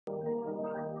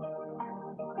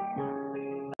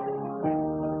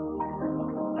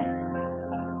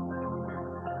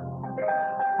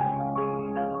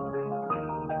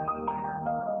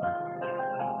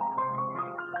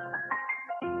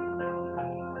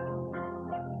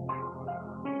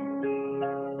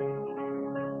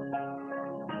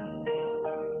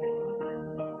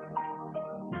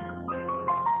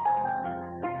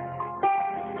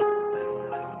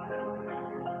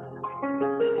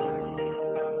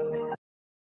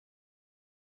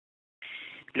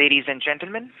Ladies and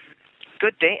gentlemen,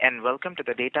 good day and welcome to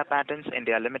the Data Patterns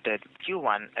India Limited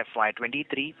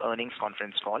Q1FY23 earnings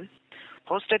conference call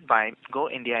hosted by Go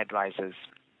India Advisors.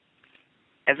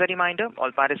 As a reminder,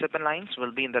 all participant lines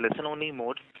will be in the listen-only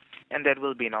mode and there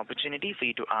will be an opportunity for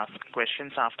you to ask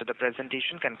questions after the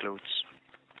presentation concludes.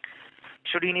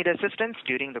 Should you need assistance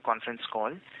during the conference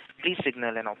call, please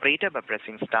signal an operator by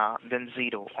pressing star then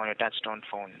 0 on your touchtone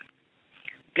phone.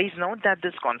 Please note that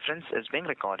this conference is being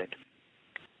recorded.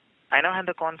 I now hand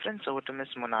the conference over to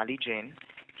Ms. Monali Jain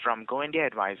from Go India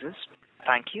Advisors.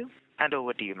 Thank you, and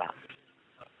over to you, ma'am.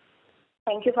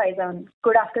 Thank you, Faizan.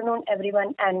 Good afternoon,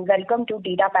 everyone, and welcome to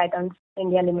Data Patterns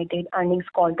India Limited earnings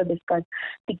call to discuss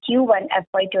the Q1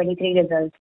 FY23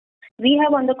 results. We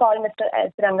have on the call Mr.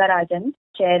 S. Rangarajan,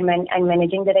 Chairman and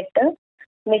Managing Director,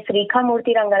 Ms. Rekha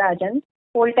Murthy Rangarajan,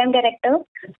 Full-Time Director,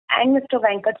 and Mr.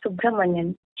 Venkat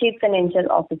Subramanian, Chief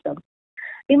Financial Officer.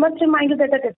 We must remind you that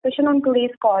the discussion on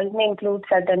today's call may include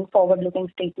certain forward-looking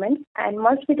statements and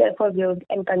must be therefore viewed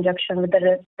in conjunction with the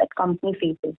risks that company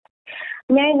faces.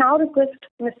 May I now request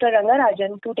Mr.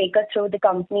 Rangarajan to take us through the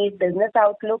company's business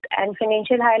outlook and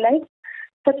financial highlights,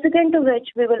 subsequent to which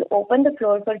we will open the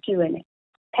floor for Q&A.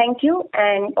 Thank you,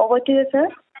 and over to you, sir.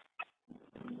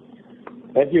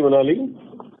 Thank you, Monali.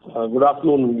 Good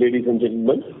afternoon, ladies and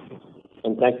gentlemen,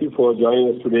 and thank you for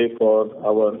joining us today for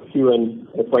our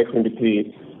Q1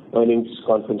 FY23 earnings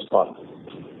conference call.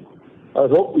 I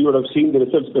hope you would have seen the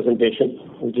results presentation,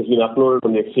 which has been uploaded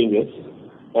on the exchanges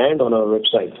and on our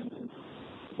website.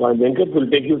 While Venkat will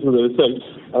take you through the results,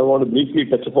 I want to briefly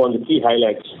touch upon the key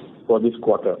highlights for this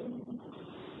quarter.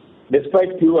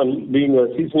 Despite Q1 being a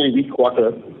seasonally weak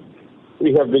quarter,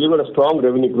 we have delivered a strong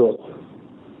revenue growth.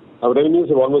 Our revenues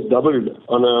have almost doubled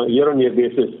on a year-on-year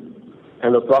basis,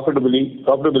 and our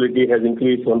profitability has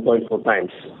increased 1.4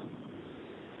 times.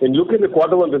 When you look at the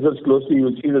quarter one results closely, you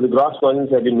will see that the gross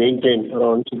margins have been maintained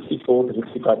around 64 to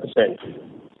 65%.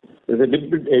 There's a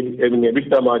dip in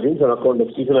EBITDA margins on account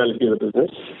of seasonality of the business.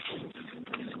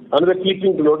 Another key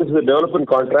thing to notice is the development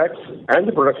contracts and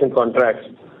the production contracts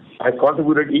have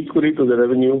contributed equally to the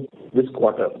revenue this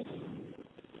quarter.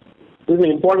 This is an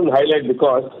important highlight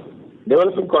because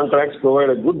development contracts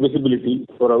provide a good visibility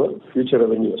for our future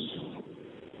revenues.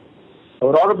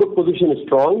 Our order book position is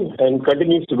strong and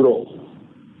continues to grow.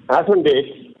 As on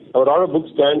date, our order book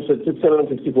stands at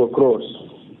 664 crores.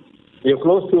 We are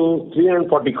close to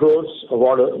 340 crores of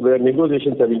order where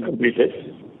negotiations have been completed.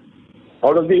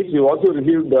 Out of these, we also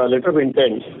received a letter of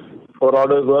intent for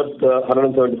orders worth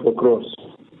 174 crores.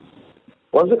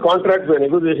 Once the contracts where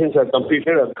negotiations are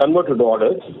completed are converted to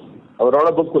orders, our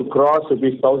order book will cross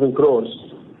rupees 1,000 crores,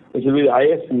 which will be the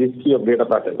highest in the history of Data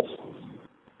Patterns.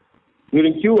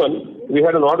 During Q1, we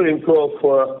had an order inflow of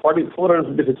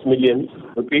 456 million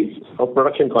rupees of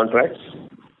production contracts.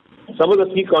 Some of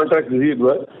the key contracts received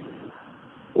were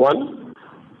 1.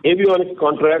 Avionics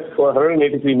contract for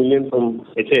 183 million from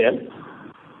HAL.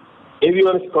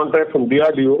 Avionics contract from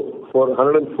DRDO for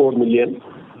 104 million.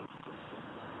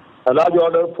 A large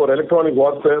order for electronic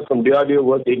warfare from DRDO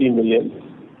worth 18 million.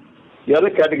 The other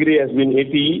category has been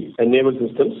ATE and Naval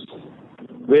Systems,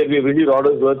 where we have received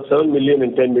orders worth 7 million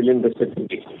and 10 million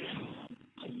respectively.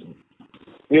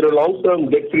 We are a long-term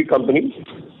debt-free company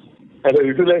and have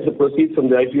utilized the proceeds from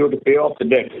the IPO to pay off the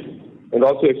debt and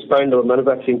also expand our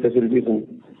manufacturing facilities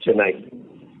in Chennai.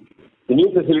 The new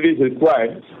facility is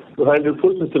required to handle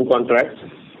full system contracts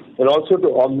and also to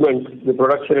augment the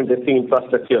production and testing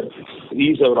infrastructure to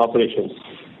ease our operations.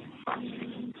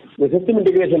 The system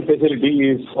integration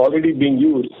facility is already being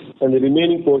used and the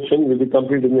remaining portion will be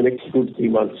completed in the next 2 to 3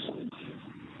 months.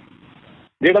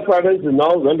 Data Patterns is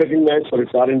now well recognized for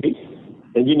its R&D,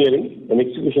 engineering and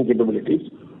execution capabilities.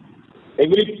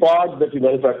 Every part that we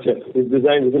manufacture is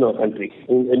designed within our country,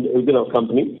 within our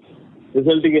company,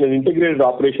 resulting in an integrated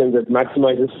operation that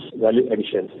maximizes value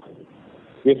addition.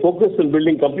 We are focused on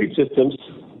building complete systems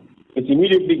which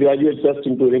immediately graduates us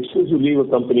into an exclusive league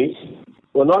of companies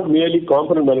who are not merely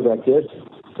component manufacturers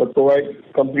but provide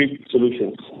complete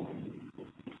solutions.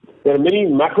 There are many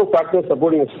macro factors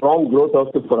supporting a strong growth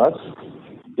outlook for us.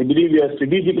 We believe we are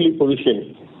strategically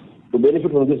positioned to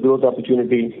benefit from this growth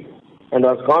opportunity and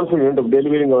are confident of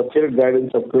delivering our stated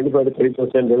guidance of 25 to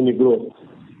 30% revenue growth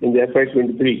in the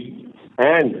FY23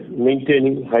 and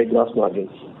maintaining high gross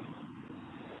margins.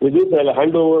 With this, I'll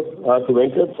hand over to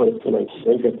Venkat for his comments.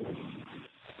 Venkat.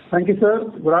 Thank you, sir.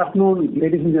 Good afternoon,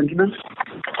 ladies and gentlemen.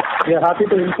 We are happy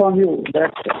to inform you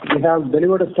that we have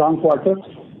delivered a strong quarter.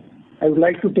 I would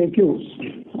like to take you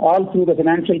all through the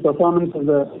financial performance of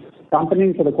the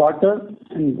company for the quarter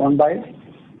and gone by.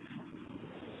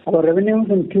 Our revenues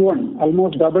in Q1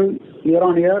 almost doubled year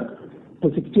on year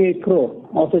to 68 crore,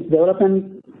 of which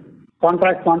development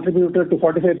contract contributed to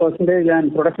 45%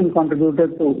 and production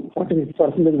contributed to 46%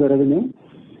 of the revenue.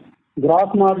 Gross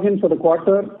margin for the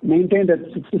quarter maintained at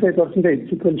 65%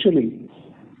 sequentially,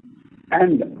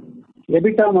 and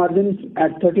EBITDA margins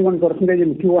at 31%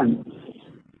 in Q1.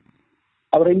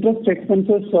 Our interest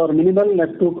expenses are minimal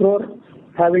at 2 crore,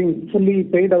 having fully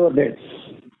paid our debts.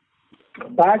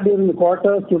 PAT during the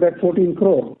quarter stood at 14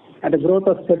 crore at a growth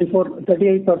of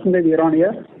 38% year on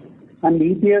year, and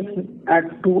the EPS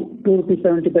at 2.70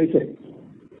 rupees.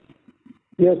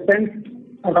 We have spent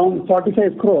around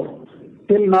 45 crore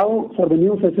till now for the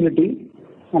new facility,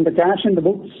 and the cash in the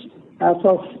books as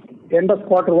of end of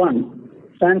quarter 1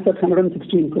 stands at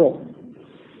 116 crore.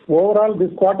 Overall,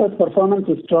 this quarter's performance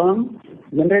is strong,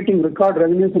 generating record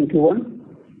revenues in Q1.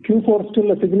 Q4 is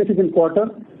still a significant quarter,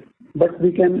 but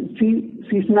we can see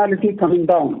seasonality coming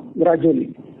down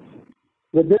gradually.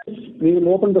 With this, we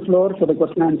will open the floor for the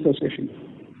question and answer session.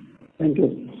 Thank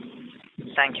you.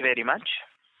 Thank you very much.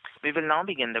 We will now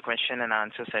begin the question and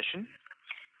answer session.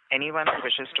 Anyone who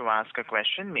wishes to ask a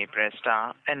question may press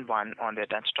star and 1 on their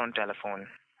touchtone telephone.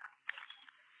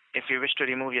 If you wish to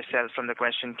remove yourself from the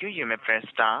question queue, you may press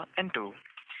star and 2.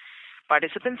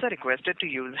 Participants are requested to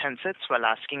use handsets while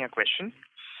asking a question.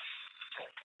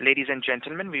 Ladies and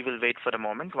gentlemen, we will wait for a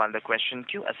moment while the question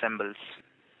queue assembles.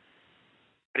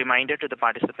 Reminder to the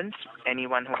participants,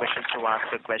 anyone who wishes to ask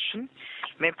a question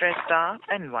may press star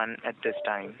and 1 at this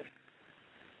time.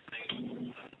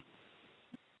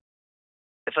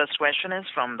 The first question is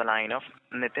from the line of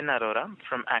Nitin Arora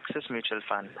from Axis Mutual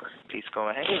Fund. Please go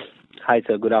ahead. Hi,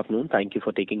 sir. Good afternoon. Thank you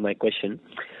for taking my question.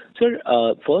 Sir,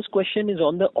 first question is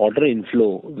on the order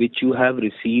inflow, which you have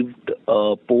received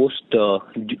post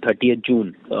 30th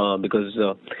June, because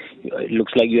it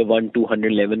looks like you have won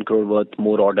 211 crore worth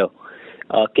more order.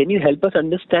 Can you help us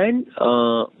understand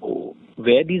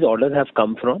where these orders have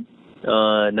come from,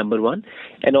 number one,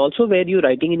 and also where you're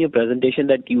writing in your presentation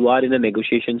that you are in a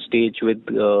negotiation stage with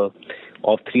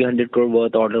of 300 crore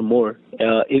worth order more.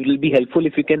 It will be helpful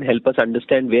if you can help us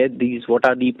understand what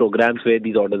are the programs where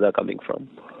these orders are coming from.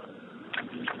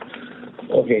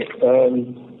 Okay.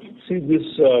 See,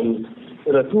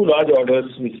 there are 2 large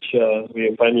orders which we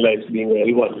have finalized being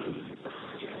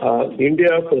L1. India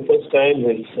for the first time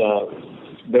is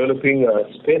developing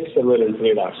space surveillance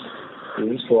radars.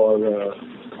 This is for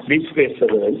deep space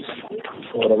surveillance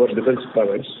for our defense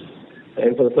requirements.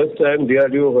 And for the first time,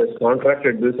 DRDO has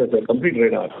contracted this as a complete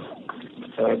radar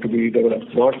to be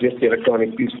developed, not just the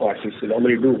electronic piece parts, which they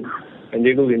normally do. And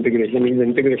they do the integration. It is an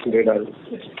integration radar.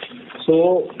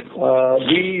 So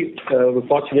we were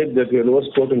fortunate that we were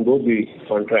lowest quote in both the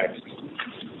contracts.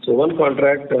 So one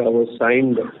contract was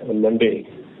signed on Monday,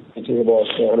 which is about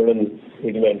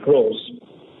 189 crores.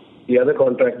 The other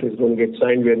contract is going to get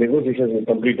signed where negotiations are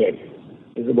completed.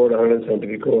 It's about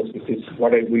 173 crores, which is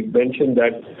what we mentioned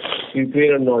that we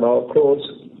paid on our crores.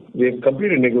 We have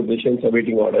completed negotiations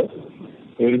awaiting order.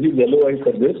 We received the LOI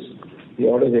for this. The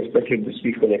order is expected this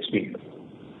week or next week.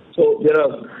 So there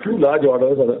are 2 large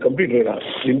orders on a complete radar.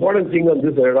 The important thing on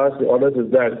this orders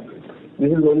is that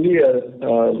this is only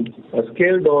a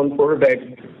scaled down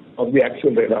prototype of the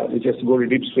actual radar, which has to go to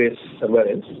deep space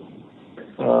surveillance.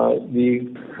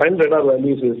 The final radar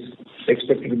values is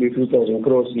expected to be 2,000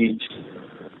 crores each.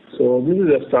 So this is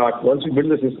a start. Once we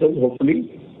build the system,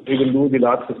 hopefully we will do the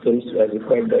large systems as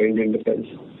required by Indian Defence.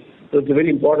 So it's a very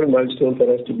important milestone for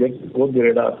us to get both the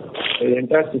radar and the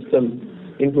entire system,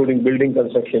 including building,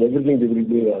 construction, everything we will be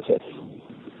doing ourselves.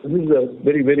 This is a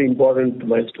very, very important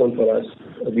milestone for us,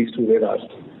 these 2 radars.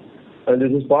 And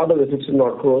this is part of the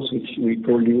 600 crores which we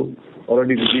told you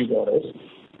already received orders.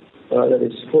 That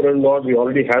is 400 we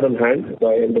already had on hand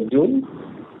by end of June.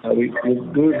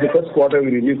 The first quarter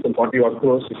we released some 40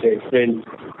 crores, which I explained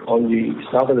on the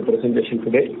start of the presentation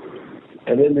today.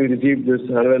 And then we received this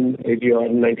 180 or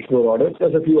 90 crore orders.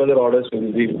 There's a few other orders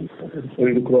we received.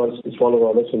 22 crores smaller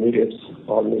orders from various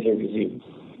organizations received.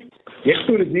 Yet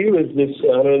to receive is this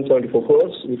 174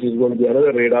 crores, which is going to be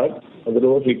another radar on the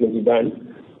lower frequency band,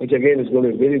 which again is going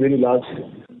to be very, very large,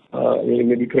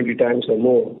 maybe 20 times or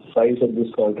more size of this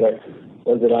contract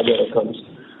once the radar comes.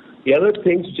 The other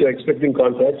things which are expecting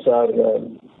contracts are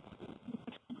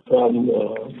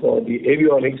for the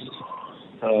avionics,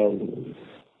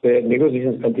 where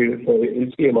negotiations completed for the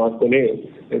LCA Mark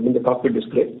 1A, has been the cockpit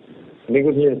display.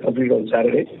 Negotiations completed on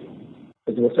Saturday.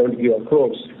 It's about 70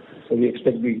 crores. So we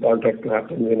expect the contract to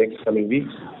happen in the next coming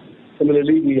weeks.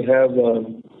 Similarly, we have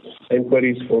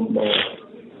inquiries for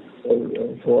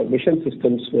mission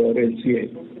systems for LCA.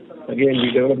 Again,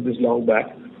 we developed this long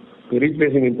back. We're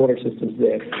replacing imported systems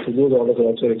there. So those orders are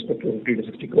also expected to 50 to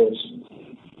 60 crores.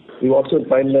 We also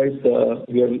finalized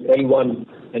your L1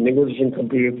 and negotiation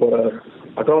completed for a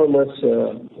autonomous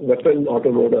weapon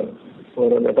autoloader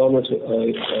for an autonomous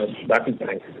battle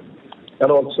tank.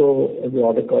 And also the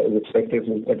order is expected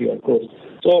in 30 crores.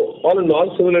 So all in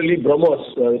all, similarly,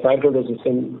 BrahMos, the fire control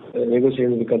system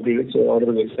negotiation will be completed, so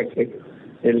order is expected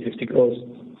nearly 60 crores.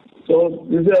 So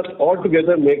this all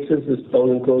together makes us this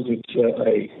 1,000 crores which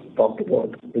I talked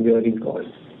about in the earnings call.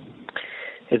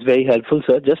 It's very helpful,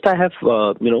 sir. Just I have,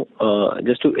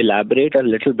 just to elaborate a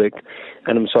little bit,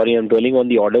 and I'm sorry I'm dwelling on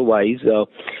the order-wise.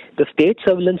 The state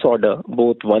surveillance order,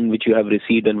 both one which you have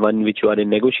received and one which you are in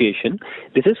negotiation,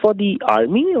 this is for the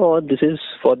army or this is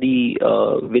for the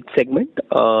which segment?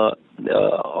 Or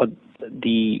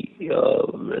the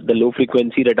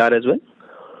low-frequency radar as well?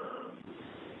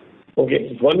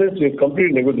 Okay. One is we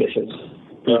completed negotiations.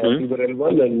 We were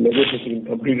L1 and negotiation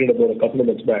completed about a couple of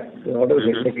months back. The order is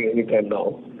expected any time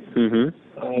now.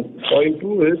 Point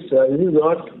two is this is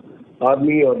not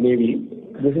Army or Navy.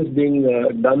 This is being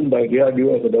done by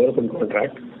DRDO as a development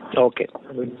contract. Okay.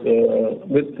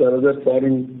 With another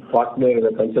foreign partner as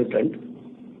a consultant.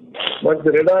 But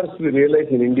the radars we realize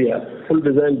in India, full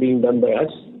design being done by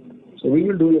us. So we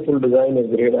will do the full design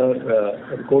of the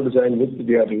radar, co-design with the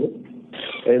DRDO.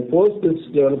 And post this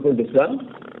development is done,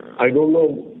 I don't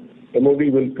know,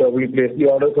 MOD will probably place the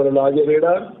order for a larger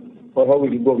radar or how it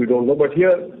will go, we don't know. But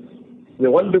here, the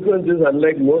one difference is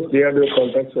unlike most DRDO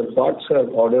contracts where parts are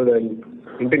ordered and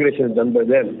integration is done by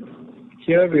them,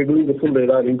 here we are doing the full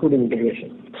radar including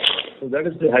integration. So that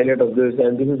is the highlight of this,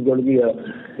 and this is going to be a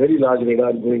very large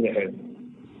radar going ahead.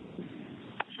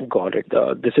 Got it.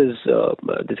 This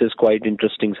is quite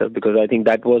interesting, sir, because I think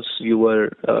that was you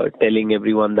were telling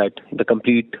everyone that the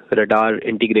complete radar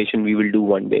integration we will do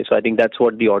one day. So I think that's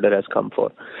what the order has come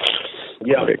for.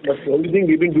 Yeah, but the only thing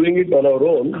we've been doing it on our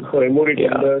own for MOD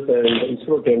tenders and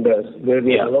ISRO tenders, where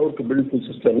we are allowed to build full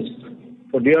systems.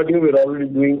 For DRDO, we're already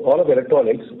doing all of the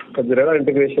electronics, but the radar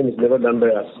integration is never done by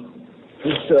us.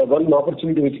 This one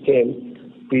opportunity which came,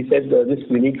 we said this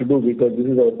we need to do because this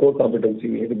is our core competency.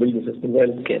 We have to build the system.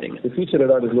 And the future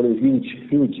radar is going to be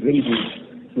huge, very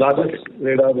huge. Largest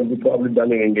radar will be probably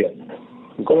done in India.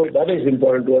 So that is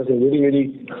important to us. I'm very,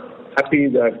 very happy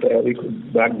that we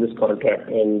could back this contract,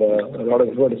 and a lot of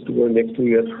effort is to go in the next 2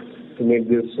 years to make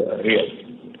this real.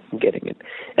 Getting it.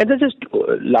 And then just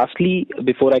lastly,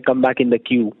 before I come back in the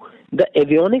queue, the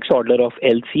avionics order of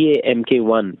LCA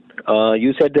MK1,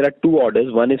 you said there are two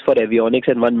orders. One is for avionics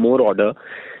and one more order.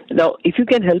 Now, if you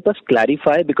can help us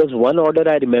clarify, because one order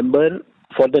I remember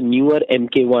for the newer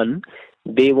MK1,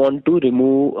 they want to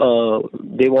remove,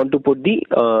 they want to put the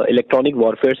electronic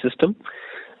warfare system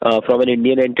from an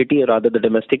Indian entity, or rather the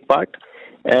domestic part,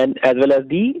 and as well as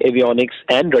the avionics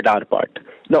and radar part.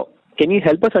 Now, can you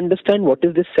help us understand what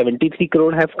is this 73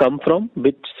 crore have come from,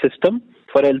 which system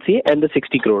for LCA, and the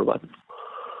 60 crore one?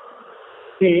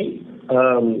 See, we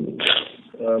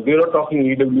are not talking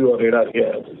EW or radar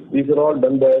here. These are all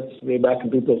done by us way back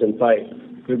in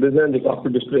 2005. We designed the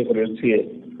cockpit display for LCA,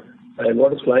 and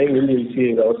what is flying in the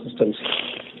LCA is our systems.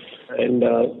 And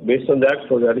based on that,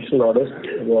 for the additional orders,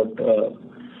 about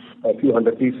a few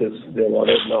hundred pieces they have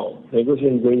ordered now.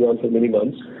 Negotiation is going on for many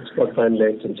months. It's got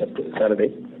finalized on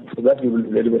Saturday, so that we will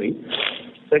deliver.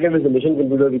 Second is the mission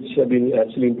computer, which have been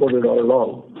actually imported all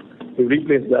along. We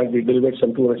replaced that. We delivered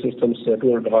some 200 systems,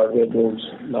 200 hardware boards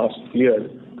last year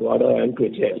to ADA and to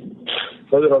HAL.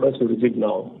 Further orders we received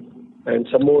now, and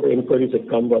some more inquiries have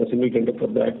come on a single tender for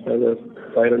that. Another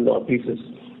 500 pieces,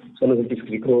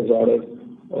 753 crores order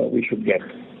we should get.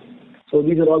 So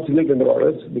these are all single tender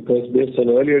orders because based on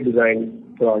earlier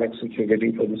design products which we're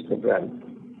getting for this program.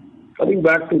 Coming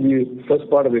back to the first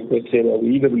part of the question of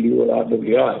EW or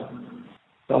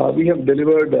RWR, we have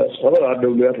delivered our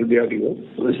RWR to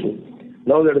DRDO.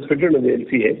 Now that is fitted on the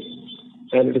LCA,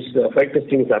 and it is flight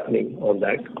testing is happening on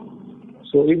that.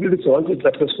 So if it is once it's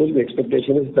successful, the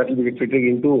expectation is that it will be fitted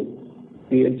into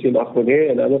the LCA Mark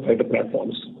 1A and other fighter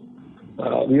platforms.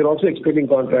 We are also expecting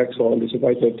contracts on the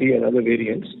Su-30 and other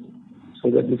variants, so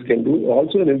that this can do.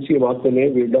 Also in LCA Mark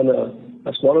 1A, we've done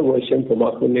a smaller version for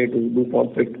Mark 1A to do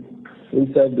conflict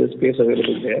inside the space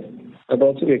available there. And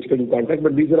also we're expecting contract,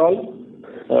 but these are all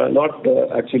not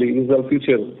actually, these are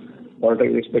future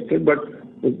contracts expected, but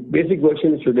the basic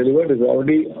version which we delivered is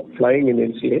already flying in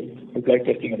LCA and flight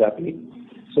testing is happening.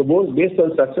 So both based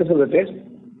on success of the test,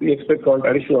 we expect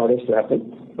additional orders to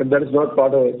happen, but that is not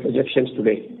part of our projections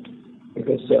today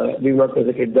because we've not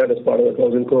projected that as part of the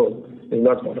 1,000 crore, is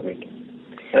not part of it.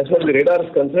 As far as the radar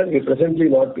is concerned, we're presently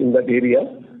not in that area.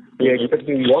 We are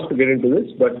expecting, we want to get into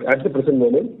this, but at the present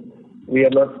moment, we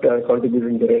are not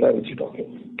contributing to the radar which you're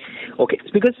talking. Okay.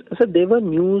 Because, sir, there were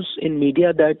news in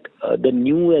media that the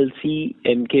new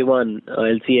LCMK1,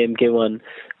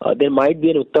 there might be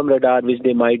an Uttam radar which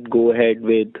they might go ahead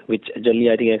with, which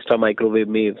generally I think extra microwave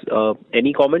waves.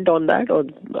 Any comment on that, or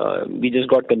we just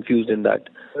got confused in that?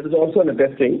 That is also under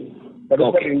testing. That is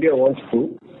what India wants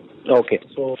to. Okay.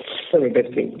 So, it's under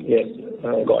testing, yes.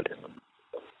 Got it.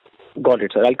 Got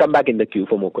it, sir. I'll come back in the queue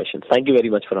for more questions. Thank you very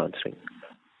much for answering.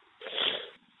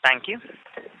 Thank you.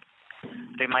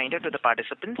 Reminder to the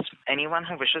participants, anyone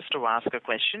who wishes to ask a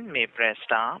question may press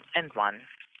star and 1.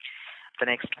 The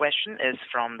next question is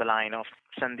from the line of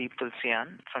Sandeep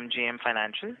Tulsian from JM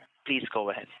Financial. Please go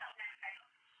ahead.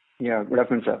 Yeah, good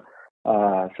afternoon, sir.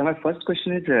 So my first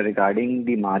question is regarding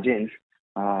the margins.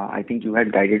 I think you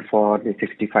had guided for the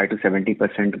 65 to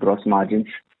 70% gross margins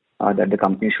that the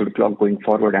company should clock going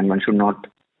forward, and one should not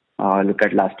look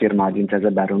at last year margins as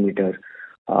a barometer.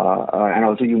 And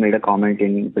also you made a comment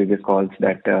in previous calls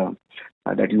that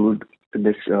that you would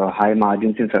high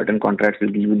margins in certain contracts will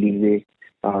give you leeway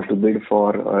to bid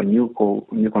for new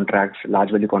contracts,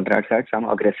 large value contracts at some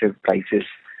aggressive prices.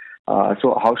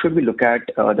 So how should we look at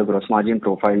the gross margin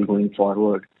profile going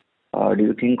forward? Do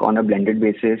you think on a blended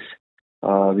basis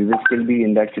we will still be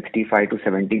in that 65 to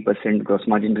 70% gross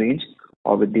margin range,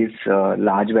 or with these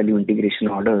large value integration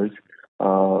orders,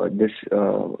 this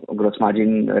gross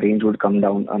margin range would come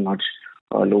down a notch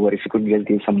lower? If you could just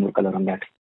give some more color on that.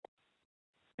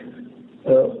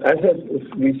 As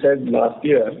we said last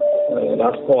year,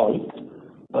 last call,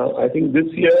 I think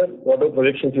this year, whatever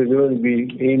projections we given, we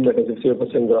aim at a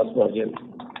 60% gross margin.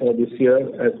 This year,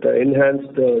 at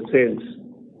enhanced sales,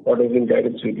 whatever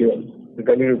guidance we given, we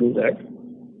continue to do that.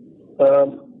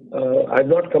 I've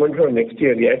not commented on next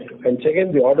year yet. And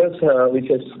second, the orders which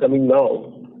is coming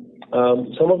now,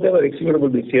 some of them are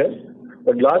executable this year,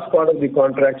 but large part of the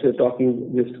contracts we're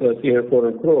talking, this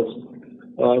 300-400 crores,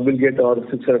 will get, or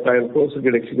 600-500 crores will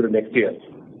get executed next year.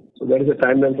 So that is the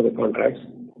timeline for the contracts.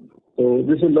 So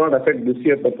this will not affect this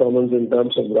year's performance in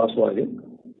terms of gross margin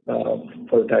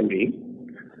for the time being.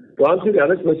 To answer the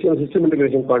other question on system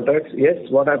integration contracts, yes,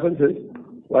 what happens is,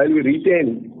 while we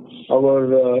retain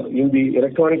our, in the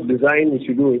electronic design which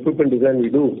we do, equipment design we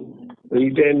do,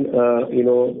 retain, a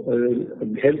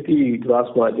healthy gross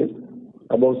margin,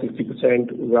 about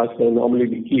 60% gross margin normally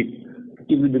we keep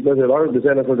it, because a lot of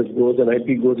design effort goes and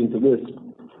IP goes into this.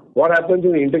 What happens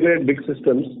when you integrate big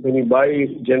systems, when you buy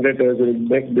generators, when you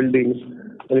make buildings,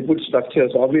 when you put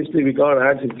structures, obviously we can't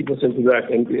add 60% to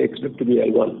that and we expect to be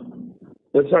L1.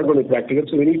 That's not going to be practical.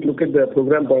 So we need to look at the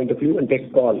program point of view and take a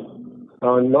call.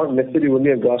 Not necessarily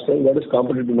only a gross margin, what is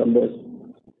competitive numbers.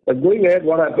 But going ahead,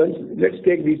 what happens, let's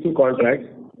take these two contracts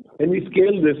and we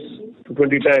scale this to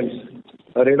 20 times.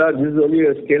 A radar, this is only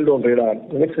a scaled down radar.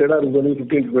 The next radar is only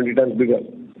 15 to 20 times bigger,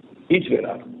 each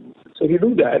radar. So if you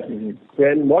do that,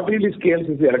 then what really scales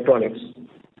is the electronics.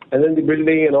 And then the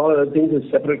building and all other things, is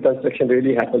separate construction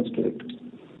really happens to it.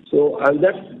 So at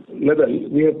that level,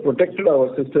 we have protected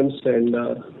our systems, and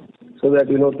so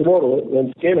that, tomorrow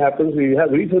when scale happens, we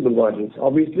have reasonable margins.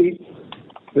 Obviously,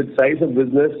 with size of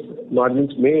business,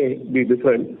 margins may be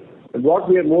different. But what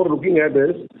we are more looking at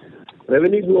is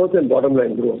revenue growth and bottom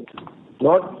line growth.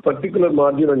 Not particular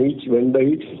margin on each vendor,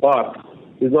 each part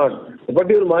is not. A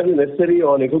particular margin necessary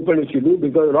on equipment which you do,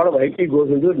 because a lot of IP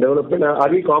goes into development. Are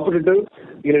we competitive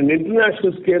in an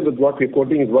international scale with what we're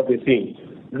quoting is what we're seeing.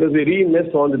 Because we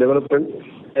reinvest on the development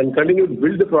and continue to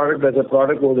build the product as a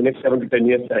product over the next 7 to 10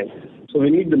 years time. So we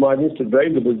need the margins to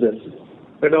drive the business.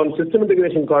 But on system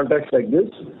integration contracts like this,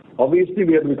 obviously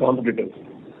we have to be competitive.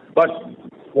 But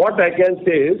what I can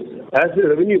say is, as the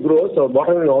revenue grows, our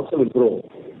bottom line also will grow.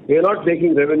 We are not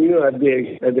taking revenue at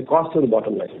the cost of the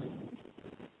bottom line.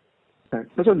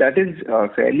 So that is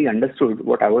fairly understood.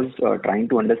 What I was trying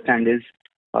to understand is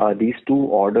these two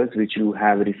orders which you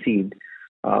have received,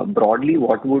 broadly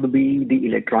what would be the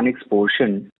electronics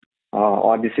portion,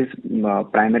 or this is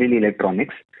primarily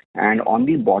electronics, and on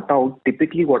the bought out,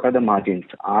 typically what are the margins?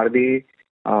 Are they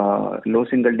low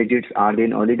single digits? Are they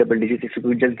in early double digits? If you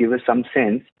could just give us some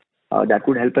sense, that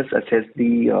could help us assess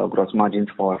the gross margins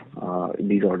for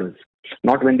these orders.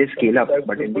 Not when they scale up,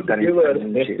 but in the current. Give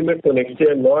an estimate for next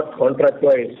year, not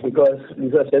contract-wise, because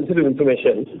these are sensitive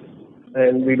information,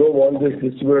 and we don't want this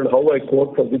distributed how I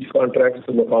quote for which contracts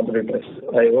to the competitors.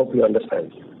 I hope you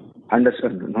understand.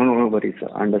 Understood. No worries, sir.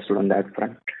 Understood on that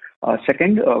front.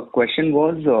 Second question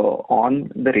was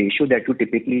on the ratio that you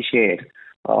typically share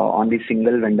on the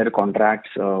single vendor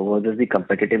contracts versus the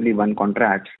competitively won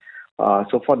contracts.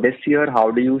 So for this year, how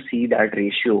do you see that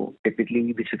ratio?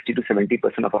 Typically, the 60 to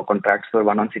 70% of our contracts were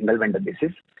won on single vendor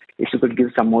basis. If you could give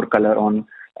some more color on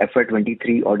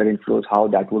FY23 order inflows, how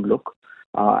that would look.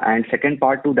 And second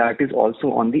part to that is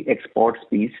also on the exports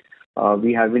piece.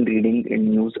 We have been reading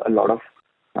in news a lot of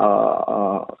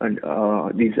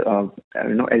these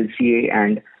LCA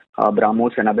and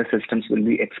BrahMos and other systems will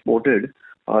be exported.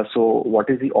 So what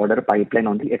is the order pipeline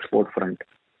on the export front?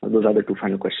 Those are the two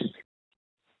final questions.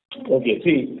 Okay,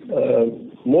 see,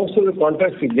 most of the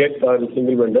contracts we get are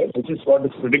single vendor, which is what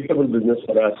is predictable business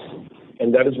for us.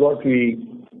 And that is what we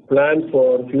plan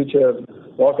for future,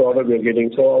 what order we are getting.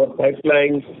 So our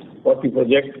pipeline, what we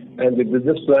project, and the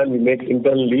business plan we make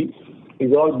internally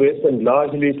is all based on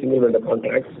largely single vendor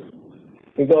contracts.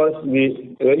 Because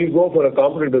when you go for a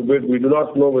competitive bid, we do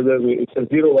not know whether it's a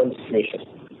 0-1 situation.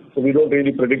 So we don't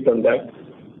really predict on that.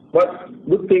 But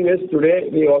good thing is today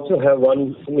we also have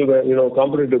one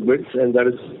competitive bids, and that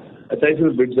is a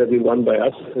sizable bids that have been won by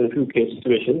us in a few case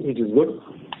situations, which is good.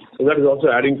 So that is also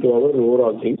adding to our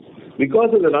overall thing.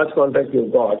 Because of the large contract we've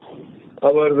got,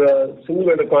 our single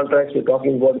vendor contracts we're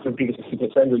talking about 50 to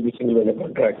 60% will be single vendor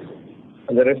contracts,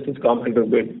 and the rest is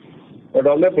competitive bid. But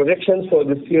on the projections for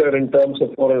this year in terms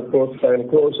of 400 crores,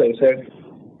 500 crores, I said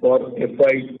for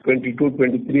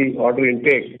FY22-23 order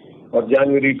intake or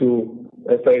January to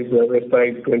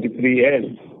FY23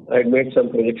 end, I had made some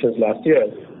projections last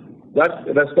year. That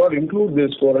does not include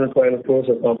this 400, 500 crores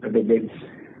of competitive bids.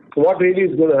 So what really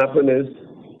is going to happen is,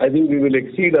 I think we will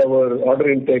exceed our order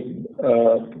intake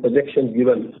projections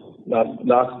given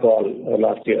last call or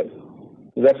last year.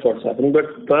 So that's what's happening.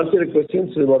 But to answer your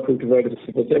questions, it's about 55 to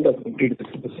 60% or 50 to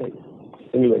 60%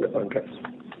 in the contracts.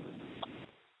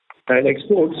 And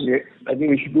exports, I think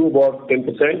we should do about 10%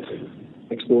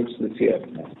 exports this year.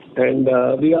 And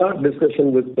we are in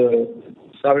discussion with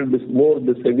started this more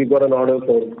this year. We got an order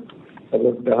for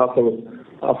about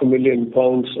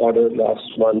 £500,000 order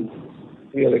last month.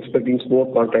 We are expecting some more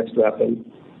contracts to happen.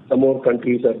 Some more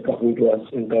countries are talking to us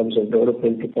in terms of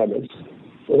development requirements.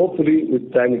 So hopefully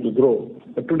with time it will grow.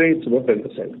 But today it's about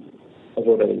 10% of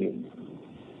our revenue.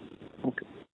 Okay.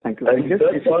 Thank you. And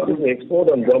third part is the export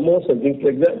on BrahMos and things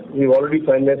like that. We've already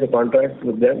finalized a contract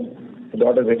with them. The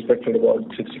order is expected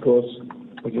about 60 crores,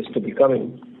 which is to be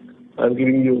coming. I'm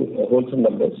giving you wholesome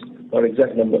numbers, not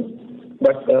exact numbers.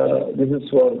 But this is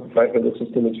for the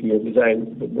system which we have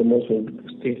designed. The BrahMos will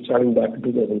stay starting back in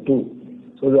 2002.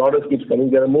 So the orders keeps coming.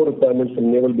 There are more requirements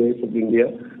from naval base of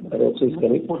India that also is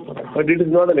coming. But it is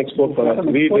not an export for us.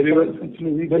 We deliver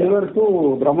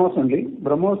to BrahMos only.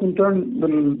 BrahMos in turn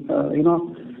will,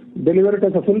 deliver it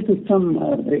as a full system,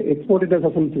 export it as a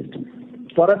full system.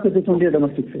 For us, it is only a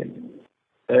domestic sale.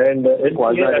 And I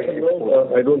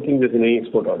don't think there's any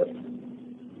export order.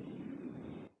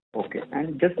 Okay.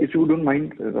 And just if you don't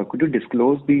mind, could you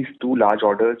disclose these two large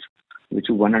orders which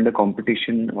you won under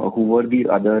competition? Who were the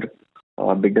other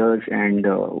bidders, and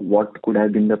what could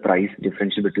have been the price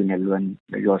differential between L1,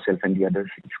 yourself, and the others?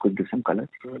 If you could give some color.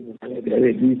 I don't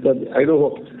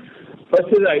know. First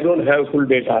is I don't have full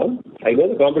data. I know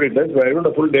the competitors, but I don't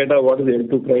have full data what is the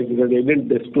L2 price because they didn't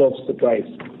disclose the price.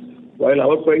 While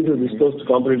our price is disclosed to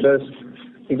competitors,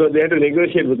 because they had to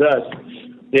negotiate with us,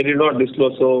 they did not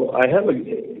disclose. So I have a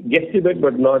guesstimate,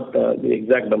 but not the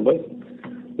exact number.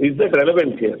 Is that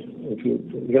relevant here? If you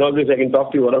can always, I can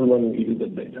talk to you one-on-one and give you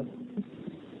that data.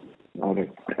 All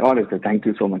right. All right, sir. Thank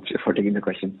you so much for taking the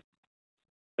question.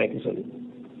 Thank you, sir.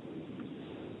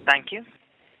 Thank you.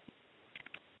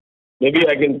 Maybe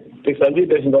I can take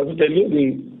Sanjeev and also tell you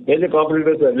the major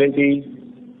competitors are L&T,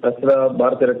 Astra,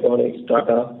 Bharat Electronics,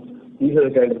 Tata. These are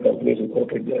the kind of companies who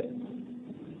quoted there.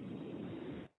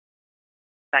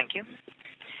 Thank you.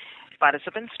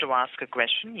 Participants, to ask a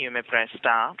question, you may press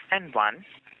star and 1.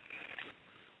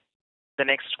 The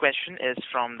next question is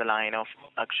from the line of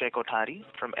Akshay Kothari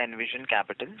from Envision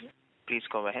Capital. Please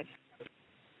go ahead.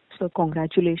 So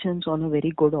congratulations on a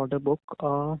very good order book.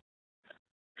 So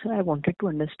I wanted to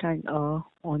understand on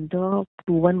the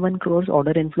 211 crores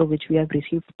order inflow which we have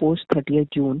received post 30th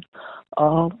June,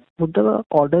 would the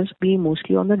orders be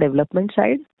mostly on the development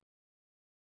side?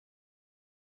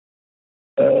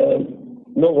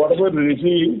 No, whatever we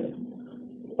received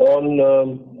on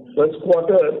first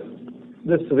quarter,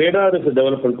 this radar is a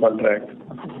development contract.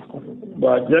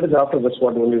 But that is after first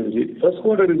quarter only received. First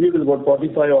quarter received is about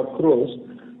 45 odd crores,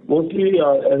 mostly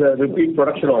as a repeat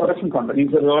production order.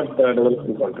 These are not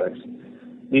development contracts.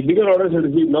 The bigger orders we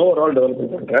received now are all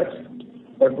development contracts,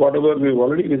 but whatever we've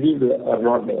already received are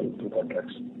not development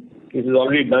contracts. It is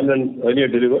already done and earlier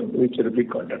delivered, which is a repeat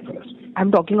contract for us. I'm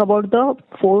talking about the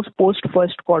post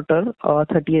first quarter,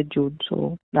 30th June.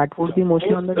 So that would be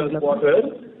mostly on the development. Quarter,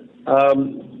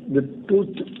 the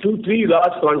three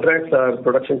large contracts are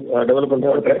development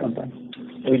contracts,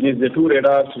 which is the 2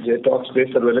 radars, which are top space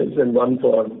surveillance, and one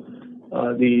for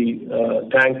the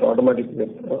tank automatic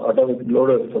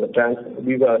loader for the tank.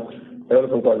 These are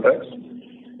development contracts.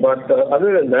 But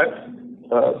other than that,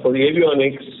 for the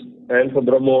avionics and for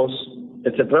BrahMos,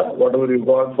 etc., whatever you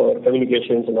got for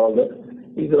communications and all that,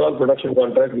 these are all production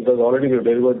contracts because already we have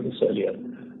delivered this earlier.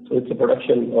 So it's a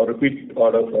production or repeat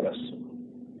order for us.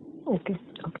 Okay.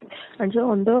 And so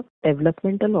on the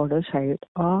developmental order side,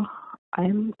 I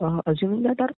am assuming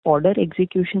that our order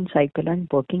execution cycle and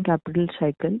working capital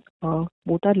cycle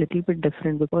both are a little bit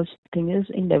different, because thing is,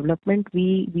 in development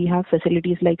we have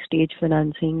facilities like stage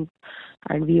financing,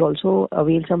 and we also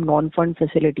avail some non-fund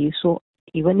facilities. So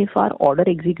even if our order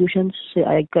execution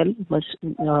cycle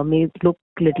may look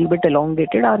little bit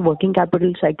elongated, our working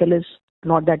capital cycle is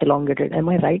not that elongated. Am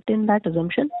I right in that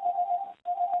assumption?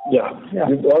 Yeah.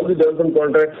 With all the development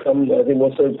contracts, I think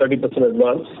most of 30%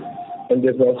 advance, and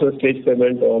there's also a stage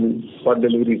payment on part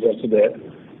deliveries also there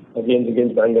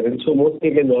against bank guarantee. So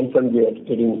mostly again non-fund we are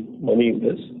getting money in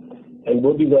this, and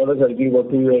both these orders are giving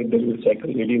about 2-year delivery cycle,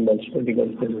 18 months, 20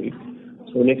 months delivery.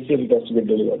 So next year it has to get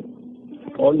delivered.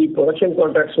 On the production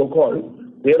contracts, so-called,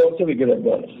 there also we get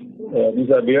advance.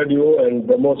 These are DRDO and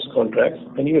BrahMos contracts,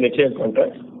 and even HAL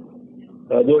contracts.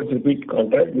 Though it's repeat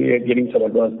contract, we are getting some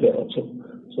advance there also.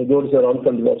 So those are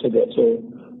on-fund also there. So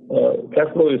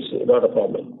cash flow is not a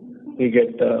problem. We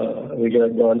get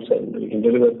advance and we can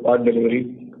deliver part delivery.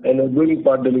 And during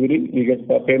part delivery, we get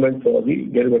payment for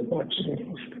the delivered parts.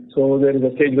 So there is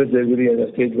a stage-wise delivery and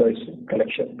a stage-wise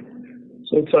collection.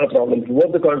 So it's not a problem.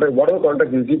 Whatever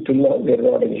contract you receive till now, there is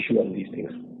not an issue on these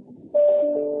things.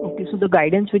 Okay, so the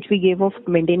guidance which we gave of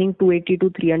maintaining 280 to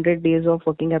 300 days of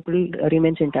working capital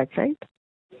remains intact, right?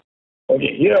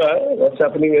 Okay, here what's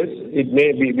happening is, it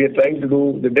may be, we are trying to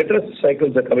do, the debtor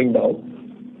cycles are coming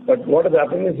down, but what is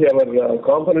happening is our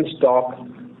component stock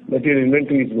material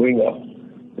inventory is going up.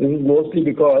 This is mostly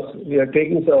because we are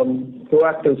taking some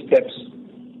proactive steps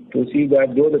to see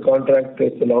that though the contract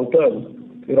is long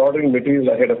term, we are ordering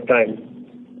material ahead of time.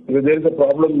 Because there is a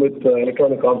problem with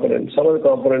electronic components. Some of the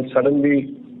components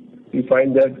suddenly we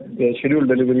find that the scheduled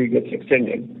delivery gets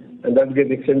extended, and that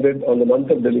gets extended on the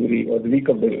month of delivery or the week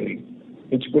of delivery,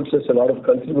 which puts us a lot of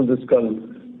considerable risk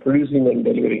on producing and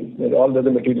delivering, and all the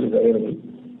other materials available.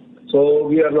 So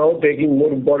we are now taking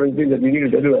more important things that we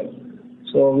need to deliver.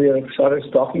 So we have started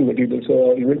stocking materials.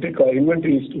 So our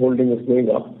inventory holding is going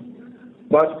up.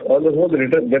 But on the whole, the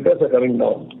debtors are coming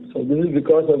down. So this is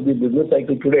because of the business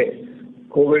cycle today,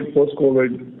 COVID,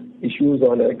 post-COVID issues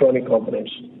on electronic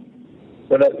components.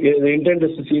 But the intent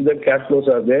is to see that cash flows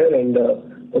are there and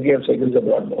working capital cycles are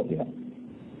brought down. Yeah.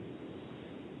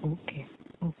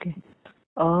 Okay.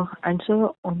 And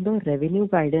so on the revenue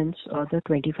guidance, the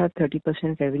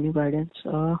 25-30% revenue guidance,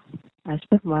 as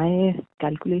per my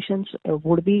calculations,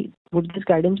 would this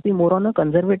guidance be more on a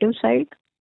conservative side?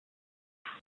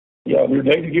 Yeah, we'd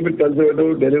like to keep it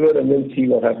conservative, deliver, and then see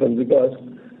what happens, because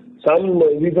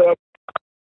these are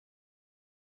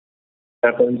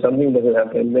happen, something doesn't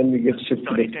happen, then we get shifted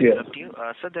Sorry next to year. interrupt you.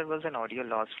 Sir, there was an audio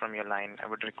loss from your line. I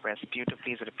would request you to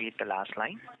please repeat the last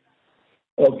line.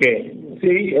 Okay.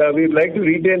 See, we'd like to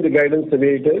retain the guidance the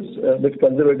way it is, a bit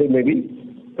conservative maybe,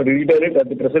 but we retain it at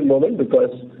the present moment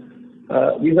because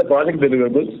these are project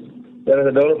deliverables. There is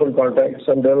a development contract,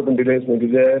 some development delays may be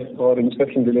there, or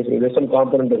inspection delays may be there, some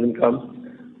component doesn't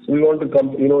come. So we want to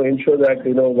ensure that,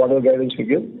 whatever guidance we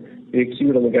give, we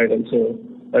execute on the guidance. So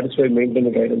that is why we maintain the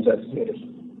guidance as it is.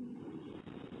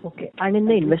 Okay. And in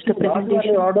the investor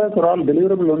presentation, orders are all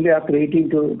deliverable only after 18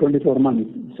 to 24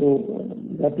 months. So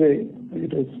that way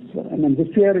it is,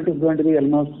 this year it is going to be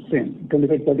almost same,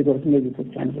 25-30% is the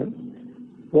standard.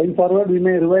 Going forward, we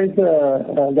may revise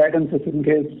the guidance in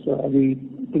case we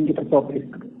think it appropriate.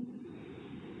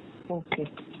 Okay.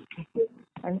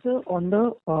 And so on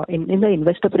the in the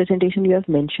investor presentation, you have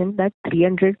mentioned that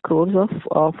 300 crores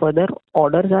of further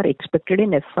orders are expected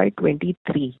in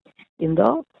FY23 in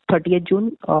the 30th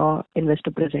June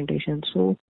investor presentation.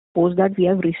 So post that we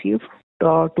have received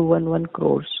 211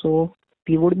 crores. So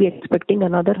we would be expecting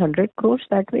another 100 crores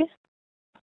that way?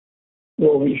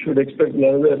 No, we should expect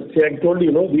another. See, I told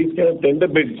you, these kind of tender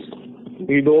bids,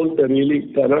 we don't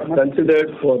really cannot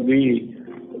considered for the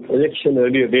projection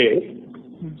earlier day.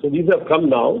 So these have come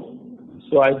now.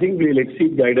 So I think we will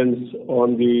exceed guidance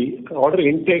on the order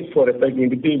intake for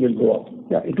FY23 will go up.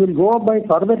 Yeah, it will go up by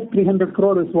further 300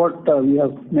 crore is what we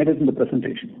have made it in the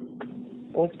presentation.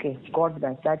 Okay, got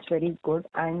that. That's very good.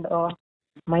 And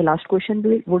my last question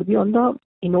would be on the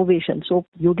innovation. So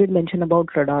you did mention about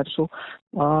radar. So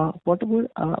what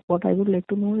I would like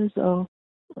to know is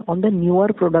on the newer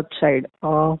product side,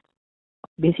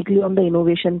 basically on the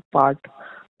innovation part,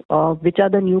 which are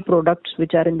the new products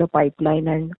which are in the pipeline,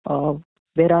 and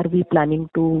where are we planning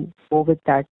to go with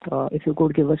that? If you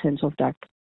could give a sense of that.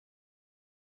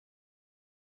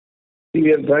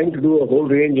 We are trying to do a whole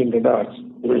range in radars.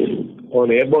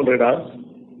 On airborne radars,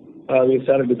 we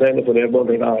started design of an airborne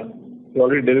radar. We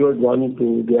already delivered one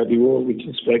to DRDO, which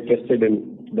is flight tested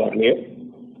in Dornier.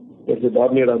 There's a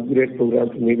Dornier upgrade program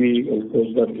for Navy and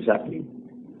Coast Guard is happening.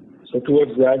 So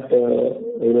towards that,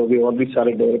 we already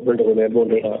started development of an airborne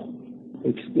radar,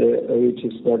 which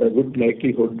has got a good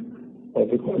likelihood of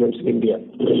requirements in India.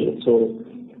 So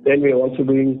then we are also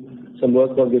doing some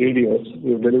work on the radios.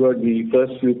 We've delivered the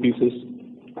first few pieces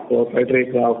for fighter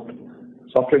aircraft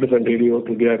software-defined radio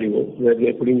to DRDO, where they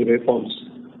are putting the waveforms,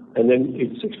 and then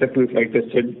it's expected to be flight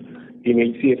tested in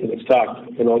HCF at the start,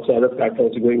 and also other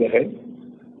platforms going ahead.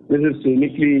 This is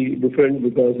uniquely different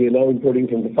because we are now importing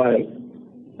from the file,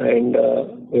 and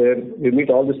where we meet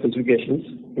all the specifications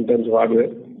in terms of hardware.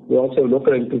 We also have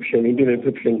local encryption, Indian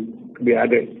encryption to be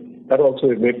added. That also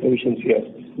we've made provisions here,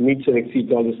 meets and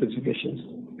exceeds all the specifications.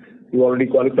 We've already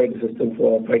qualified the system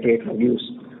for fighter aircraft use.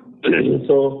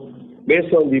 So,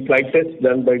 based on the flight tests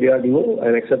done by DRDO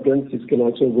and acceptance, it can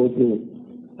also go to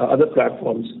other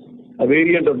platforms. A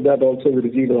variant of that also we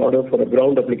received an order for a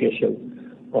ground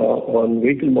application on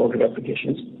vehicle-mounted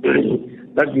applications.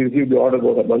 That we received the order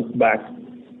about a month back.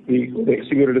 We could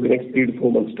execute it in the next 3 to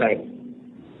 4 months' time.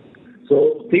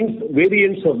 So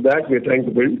variants of that we are trying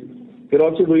to build. We're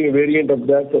also doing a variant of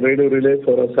that for radio relay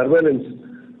for a surveillance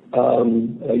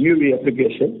UAV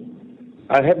application.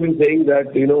 I have been saying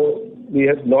that, we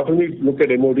have not only look at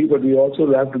MOD, but we also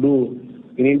have to do,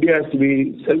 in India has to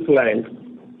be self-reliant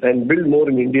and build more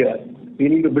in India. We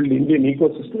need to build Indian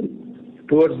ecosystem.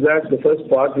 Towards that, the first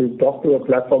part, we've talked to a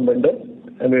platform vendor,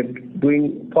 and we're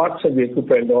doing parts of the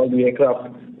equipment, all the aircraft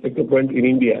equipment in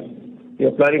India. We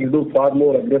are planning to do far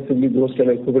more aggressively those kind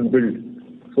of equipment build.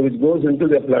 So it goes into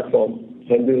their platform,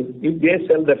 and if they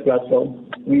sell that platform,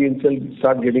 we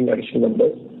start getting additional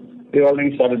numbers. We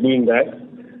already started doing that.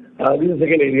 This is the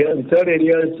second area. The third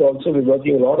area is also we're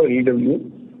working a lot on EW.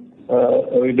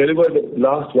 We delivered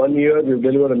last 1 year, we've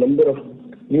delivered a number of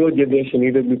newer generation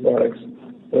EW products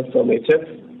from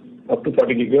HF up to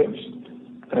 40 gigahertz.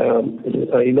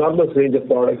 An enormous range of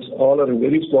products, all are in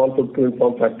very small footprint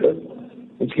form factors,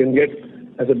 which can get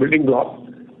as a building block,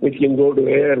 which can go to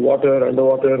air, water,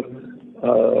 underwater,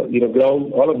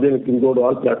 ground, all of them can go to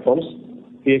all platforms.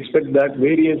 We expect that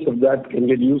variants of that can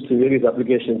get used in various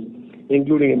applications,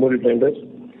 including MOD tenders.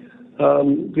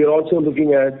 We are also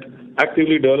looking at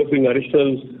actively developing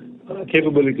additional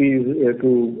capabilities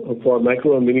for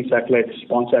micro and mini satellites,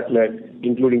 small satellite,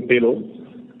 including payload.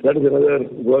 That is another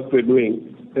work we're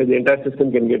doing where the entire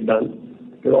system can get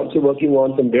done. We're also working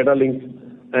on some data link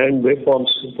and waveforms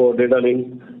for data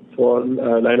link for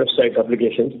line of sight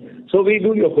applications. So we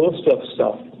do a host of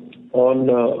stuff on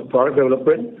product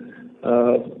development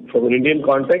from an Indian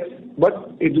context, but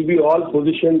it will be all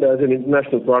positioned as an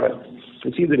international product.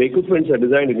 You see, the equipments are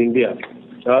designed in India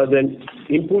rather than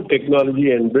import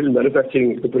technology and build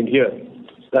manufacturing equipment here.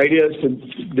 The idea is to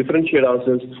differentiate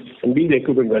ourselves and be the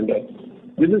equipment vendor.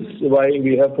 This is why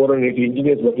we have 480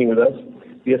 engineers working with us.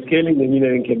 We are scaling the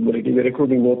engineering capability. We're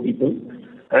recruiting more people.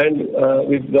 And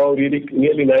we've now really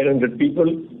nearly 900 people.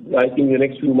 I think in the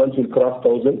next few months we'll cross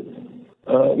 1,000.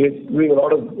 We're doing a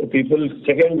lot of people.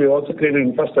 Second, we also created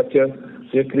infrastructure.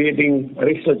 We're creating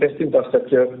additional test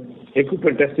infrastructure,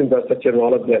 equipment test infrastructure, and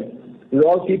all of them. We're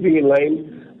all keeping in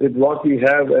line with what we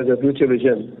have as a future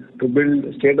vision to build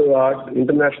state-of-the-art,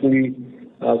 internationally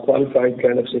qualified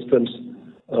kind of systems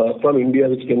from India,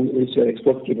 which are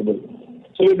export capable.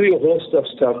 So we're doing a host of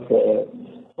stuff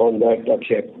on that,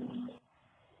 Akshay.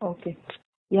 Okay.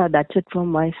 Yeah, that's it from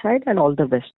my side, and all the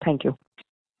best. Thank you.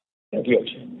 Thank you,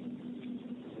 Akshay.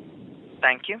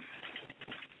 Thank you.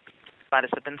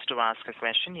 Participants, to ask a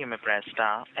question, you may press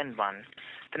star and 1.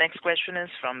 The next question is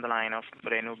from the line of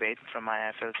Renu Baid from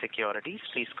IIFL Securities.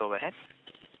 Please go ahead.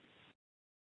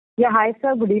 Yeah, hi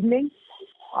sir, good evening.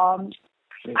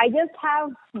 I just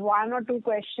have 1 or 2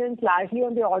 questions, largely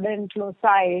on the order inflow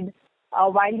side.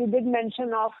 While you did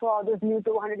mention of this new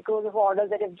 200 crores of orders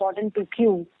that have got into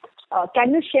queue,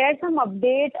 can you share some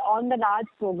update on the large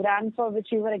programs for which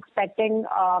you were expecting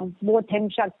both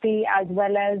Himshakti as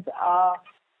well as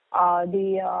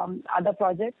the other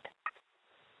project,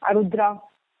 Arudra?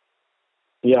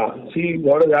 Yeah. See,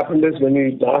 what has happened is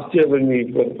last year when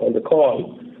we were on the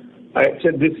call, I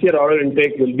said this year order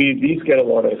intake will be these kind of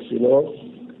orders,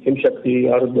 Himshakti,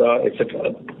 Arudra,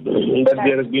 etc. But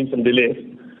there has been some delays.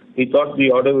 We thought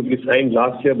the order would be signed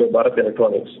last year by Bharat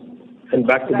Electronics, and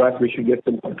back to back we should get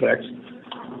some contracts.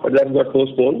 But that got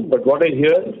postponed. But what I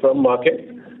hear from market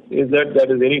is that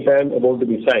is any time about to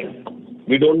be signed.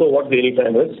 We don't know what the any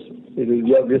time is.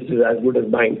 Your guess is as good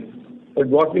as mine. But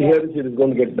what we hear is it is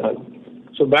going to get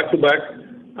done. So back to back,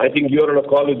 I think you're on a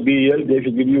call with BEL. They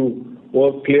should give you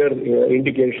more clear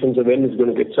indications of when it's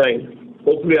going to get signed.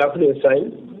 Hopefully after they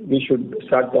sign, we should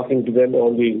start talking to them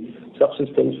on the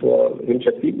subsystems for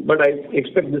Himshakti. But I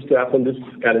expect this to happen this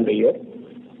calendar year.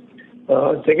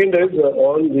 Second is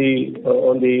on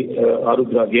the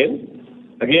Arudra again.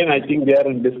 Again, I think they are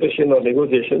in discussion or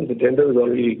negotiations. The tender is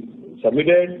already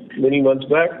submitted many months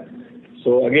back.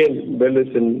 So again, BEL is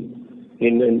in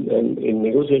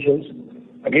negotiations.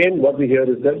 Again, what we hear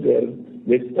is that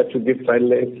that should get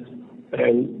finalized,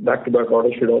 and back-to-back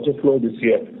orders should also flow this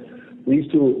year.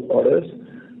 These two orders.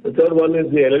 The third one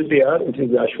is the LLTR, which is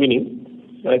the Ashwini.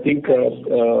 I think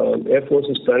Air Force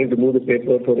is planning to move the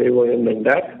paper for AON and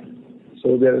DAC.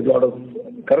 So there is a lot of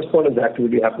correspondence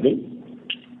activity happening.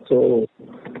 So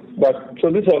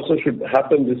this also should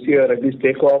happen this year, at least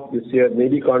take off this year,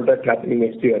 maybe contract happening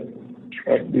next year.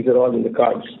 These are all in the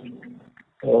cards.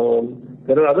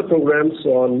 There are other programs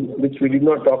on which we did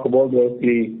not talk about. Was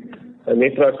the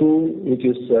Netra 2, which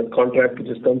is a contract which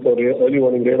has come for early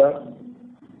warning radar.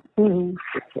 Mm-hmm.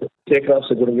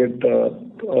 Aircrafts are going to get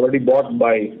already bought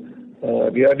by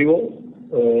DRDO,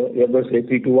 Airbus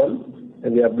A321,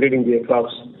 and they are upgrading the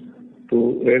aircrafts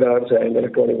to radars and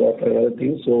electronic warfare and other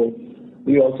things. So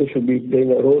we also should be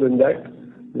playing a role in that.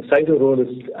 The size of role is,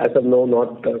 as of now,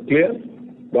 not clear,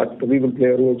 but we will play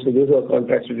a role. So those are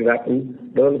contracts which will happen.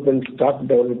 Development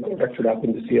contracts should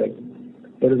happen this year.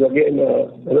 There is again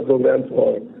another program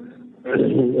for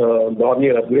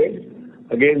Dornier upgrade.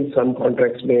 Again, some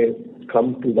contracts may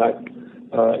come to that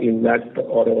in that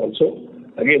order also.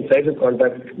 Again, size of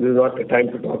contract, this is not a time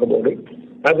to talk about it.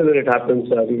 As and when it happens,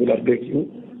 we will update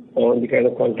you on the kind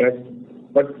of contract.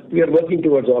 But we are working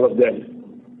towards all of them.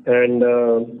 And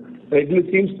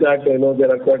it seems that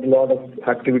there are quite a lot of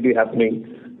activity happening.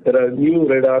 There are new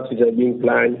radars which are being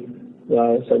planned,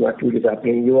 some activities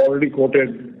happening. You already quoted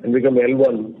and become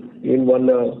L1 in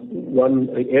one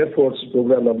Air Force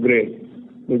program upgrade,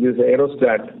 which is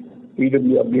Aerostat,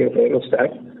 PW upgrade for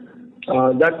Aerostat.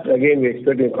 That, again, we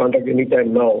expect a contract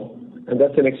anytime now. And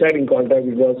that's an exciting contract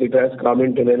because it has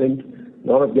comment and element,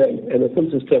 all of them, and a full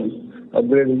system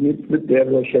upgrade with their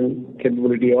version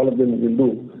capability, all of them will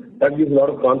do. That gives a lot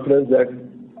of confidence that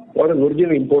what is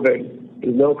originally imported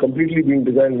is now completely being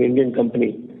designed in an Indian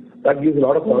company. That gives a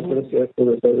lot of confidence to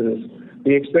the services.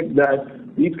 We expect that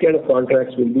these kind of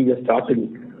contracts will be just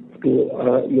starting to,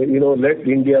 let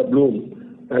India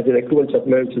bloom as an equivalent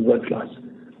supplier to world class.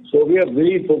 So we are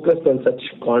very focused on such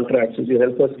contracts which will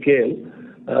help us scale,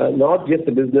 not just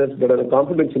the business, but on a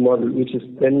competency model, which is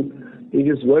then it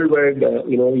is worldwide.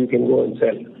 You can go and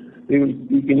sell.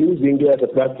 We can use India as a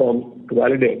platform to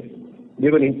validate,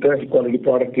 give an international quality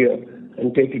product here,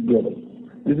 and take it global.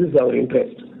 This is our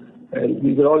interest. And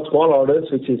these are all small orders,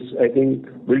 which is, I think,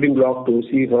 building block to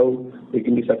see how we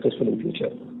can be successful in future.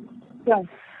 Right.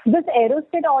 This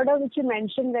Aerostat order which you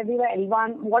mentioned where we were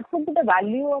L1, what would be the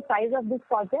value or size of this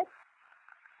project?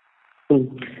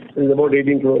 It's about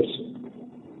 18 crores.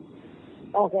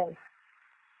 Okay.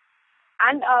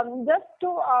 And just to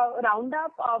round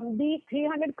up, the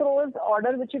 300 crores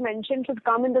order which you mentioned should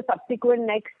come in the subsequent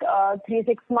next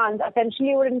 3-6 months.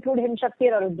 Essentially, would include Himshakti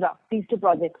and Arudra, these two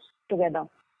projects together.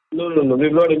 No.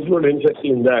 We've not included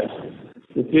Himshakti in that.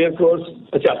 The 300 crores.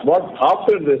 What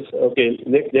after this? Okay,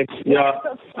 next. Yeah.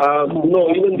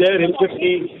 No, even there,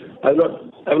 Himshakti. I've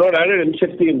not added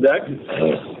Himshakti in that.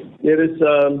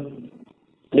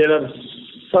 There are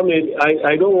some.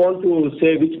 I don't want to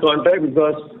say which contract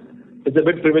because it's a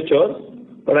bit premature,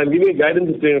 but I'm giving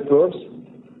guidance of 300 crores.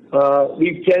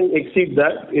 We can exceed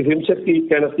that. If Himshakti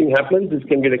kind of thing happens, this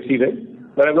can get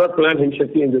exceeded. But I've not planned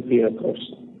Himshakti in the 300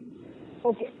 crores.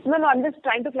 Okay. No, I'm just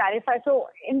trying to clarify. So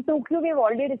in 2Q, we've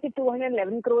already received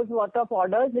 211 crores worth of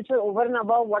orders, which were over and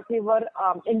above what we were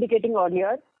indicating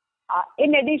earlier.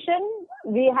 In addition,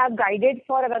 we have guided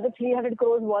for another 300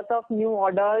 crores worth of new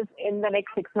orders in the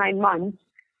next 6-9 months,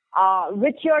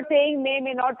 which you're saying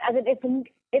may not, as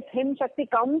if Himshakti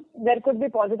comes, there could be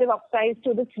positive upsides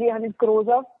to the 300 crores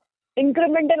of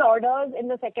incremental orders in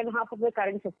the second half of the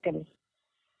current fiscal.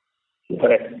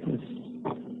 Correct.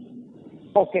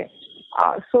 Okay.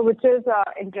 So which is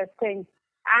interesting.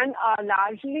 And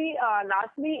lastly,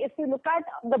 if you look at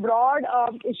the broad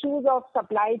issues of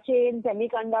supply chain,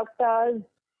 semiconductors,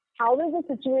 how is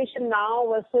the situation now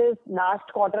versus last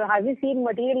quarter? Have we seen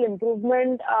material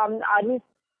improvement? Are we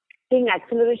seeing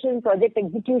acceleration in project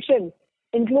execution,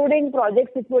 including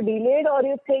projects which were delayed, or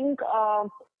you think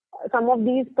some of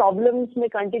these problems may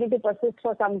continue to persist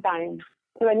for some time?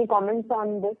 So any comments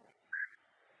on this?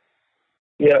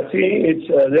 Yeah, see,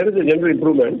 there is a general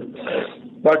improvement,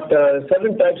 but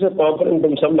certain types of components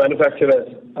from some manufacturers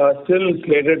are still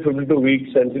slated 52 weeks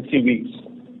and 60 weeks.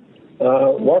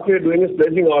 What we are doing is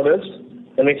placing orders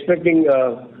and expecting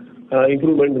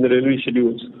improvement in the delivery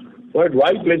schedules. But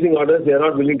while placing orders, they are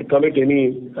not willing to commit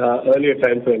any earlier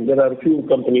time frame. There are a few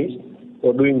companies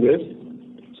who are doing this.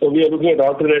 So we are looking at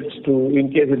alternates to, in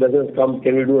case it doesn't come,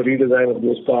 can we do a redesign of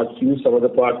those parts, use some other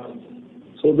parts.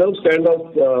 So those kind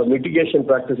of mitigation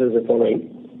practices are following.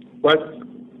 But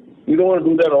we don't want to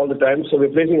do that all the time, so we're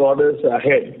placing orders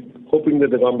ahead, hoping that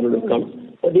the component will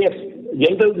come. But yes,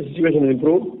 generally the situation is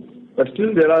improved, but still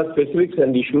there are specifics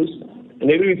and issues. And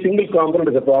every single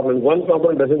component is a problem. If one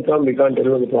component doesn't come, we can't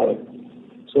deliver the product.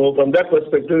 So from that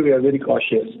perspective, we are very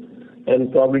cautious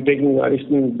and probably taking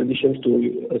additional decisions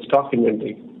to stock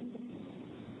inventory.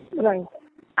 Right.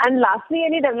 And lastly,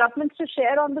 any developments to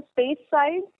share on the space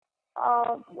side?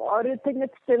 Or do you think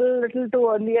it's still a little too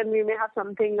early and we may have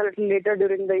something a little later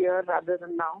during the year rather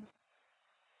than now?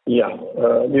 Yeah,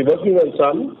 we're working on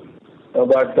some,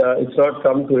 but it's not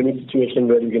come to any situation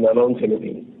where we can announce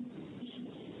anything.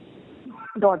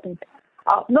 Got it.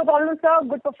 No problem, sir.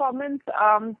 Good performance.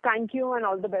 Thank you and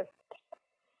all the best.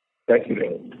 Thank you,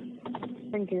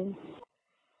 Renu. Thank you.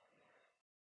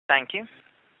 Thank you.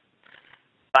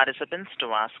 Participants, to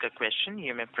ask a question,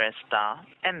 you may press star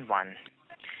and 1.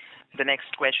 The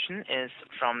next question is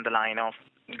from the line of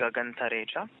Gagan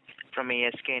Thareja from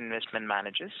ASK Investment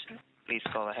Managers. Please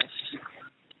go ahead.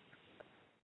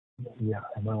 Yeah,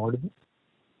 am I audible?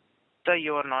 Sir,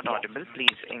 you are not audible.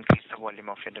 Please increase the volume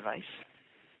of your device.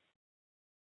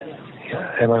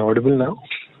 Yeah, am I audible now?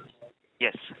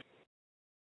 Yes.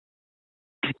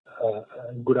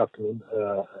 Good afternoon.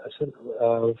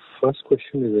 Sir, first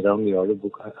question is around the order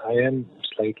book. I am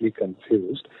slightly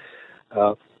confused.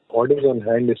 Orders on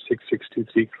hand is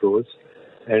 663 crores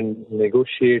and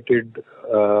negotiated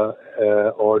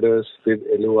orders with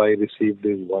LOI received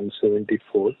is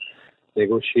 174.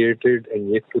 Negotiated and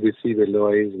yet to receive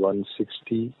LOI is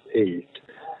 168.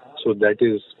 So that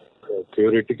is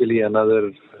theoretically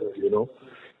another,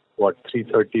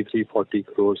 330, 340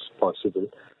 crores possible.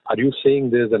 Are you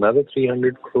saying there's another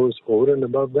 300 crores over and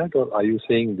above that, or are you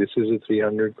saying this is a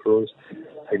 300 crores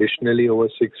additionally over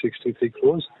 663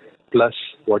 crores, plus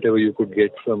whatever you could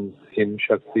get from him,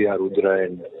 Shakti, Arudra,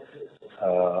 and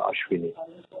Ashwini?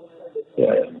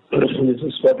 Yeah, this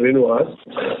is what Renu asked.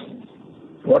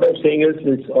 What I'm saying is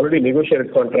it's already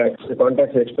negotiated contracts. The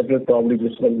contracts are expected probably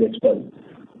this month, next month.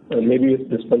 Maybe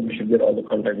this month we should get all the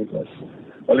contracts because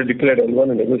already declared L1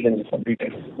 and negotiation is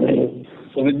completed.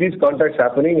 So with these contracts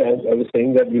happening, I was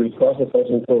saying that we will cross the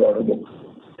 1,000 crore order book,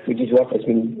 which is what has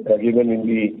been given in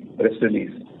the press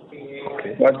release.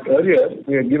 Okay. But earlier,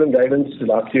 we had given guidance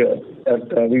last year that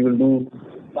we will do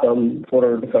some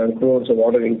 400 to 500 crores of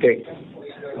order intake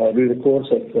during the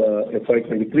course of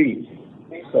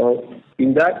FY23. So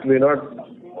in that, we're not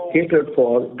catered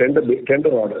for tender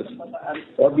orders.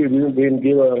 What we gave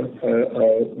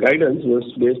guidance was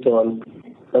based on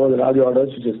some of the large orders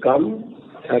which has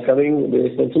coming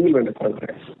based on single vendor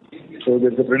contracts. So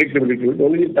there's a predictability to it.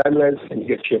 Only the timelines can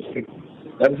get shifted.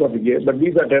 That's what we gave. But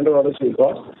these are tender orders we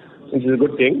got, which is a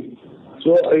good thing.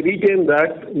 So I retain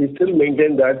that. We still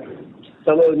maintain that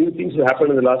some of the new things will happen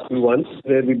in the last few months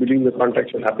where we believe the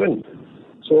contracts will happen.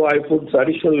 So I put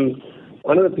additional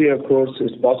another 300 crores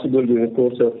is possible during the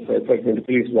course of FY23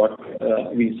 is what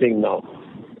we're saying now.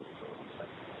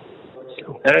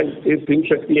 And if Pink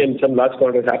Shakti and some large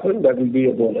contracts happen, that will be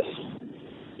a bonus.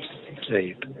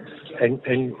 Right.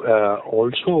 And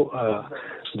also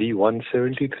the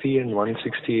 173 and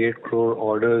 168 crore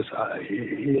orders,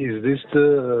 is this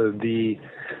the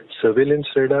surveillance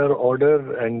radar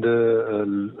order and the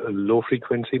low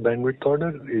frequency bandwidth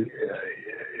order?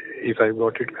 If I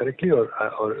got it correctly, or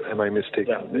am I mistaken?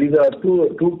 Yeah, these are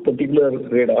two particular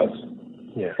radars.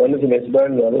 Yeah. One is an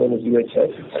S-band, the other one is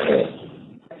UHF.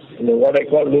 What I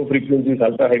call low frequency is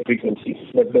ultra high frequency,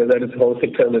 but that is how it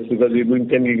is because we're doing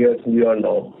 10 gigahertz and beyond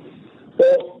now.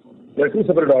 So there are two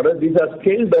separate orders. These are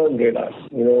scaled down radars,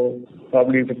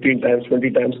 probably 15 times, 20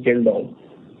 times scaled down.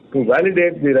 To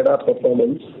validate the radar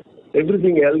performance,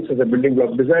 everything else as a building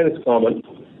block design is common.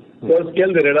 So scale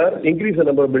the radar, increase the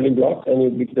number of building blocks, and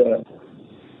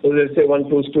so let's say 1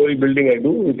 2-story building I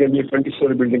do, it can be a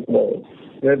 20-story building tomorrow,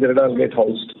 where the radar get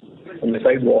housed on the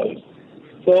side wall.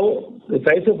 So the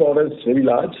size of order is very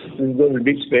large. This is going to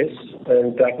deep space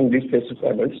and tracking deep space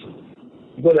requirements.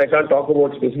 Because I can't talk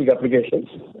about specific applications,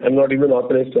 I'm not even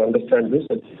authorized to understand this.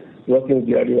 I'm working with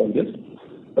the DRDO on this.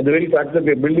 But the very fact that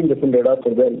we're building different radar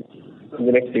for them in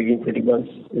the next 18-20 months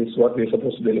is what we're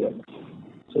supposed to deliver.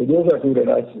 So those are two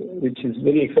radars, which is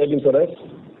very exciting for us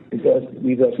because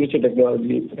these are future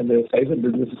technology and the size of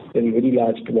business can be very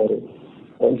large tomorrow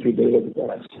once we deliver the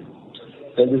products.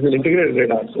 And this is an integrated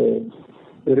radar, so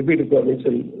the repeat requirements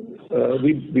will,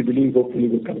 we believe, hopefully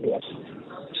will come to us.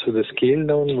 So the scaled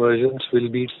down versions will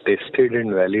be tested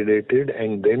and validated,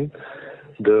 and then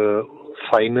the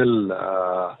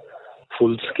final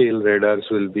full scale radars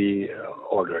will be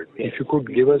ordered. If you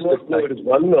could give us no, it is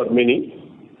one or many.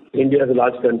 India is a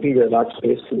large country, we have large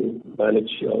space to manage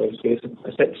our space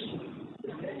assets.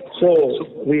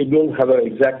 So we don't have an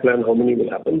exact plan how many will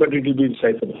happen, but it will be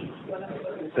sizable.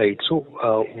 Right. So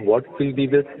what will be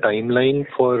the timeline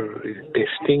for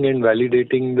testing and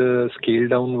validating the scaled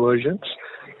down versions?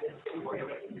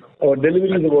 Our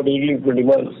delivery is about 18 to 20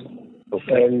 months.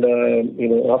 Okay. And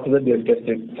after that they'll test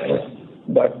it.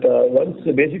 But once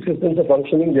the basic systems are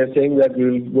functioning, they're saying that we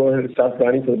will go ahead and start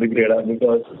planning for the big radar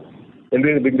because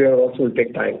delivering the big radar also will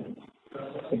take time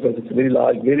because it's a very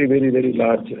large, very, very, very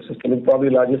large system. It's probably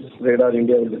the largest radar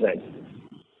India will design.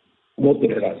 Both the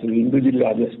radars, the individually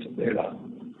largest radar.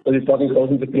 So we're talking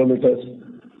thousands of kilometers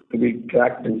to be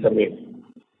tracked and surveyed.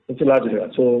 It's a large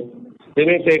radar. So they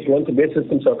may take, once the base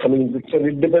systems are coming in picture,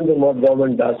 it depends on what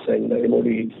government does and the MOD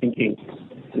is thinking.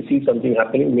 They see something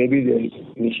happening, maybe they'll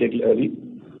initiate early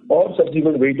or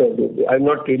subsequent wait or do. I'm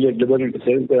not really at liberty to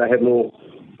say because I have no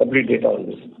complete data on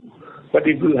this. But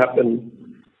it will happen.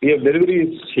 We have delivery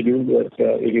is scheduled at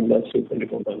 18 months to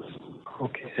 24 months.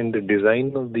 Okay. And the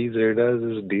design of these radars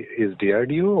is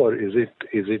DRDO or is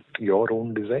it your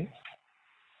own design?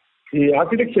 The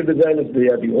architecture design is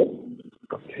DRDO.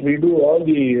 Okay. We do all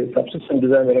the subsystem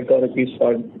design, electronic piece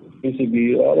part,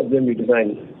 PCB, all of them we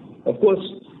design. Of course,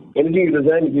 anything you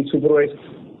design will be supervised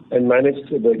and managed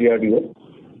by DRDO.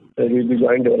 There will be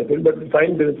joint development. But they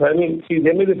may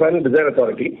be the final design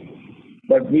authority.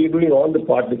 But we are doing all the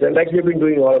part design, like we've been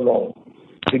doing all along.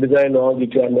 We design all the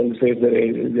channels,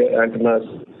 the antennas,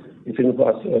 the signal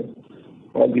processor,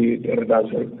 all the data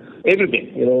transfer,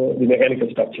 everything, the mechanical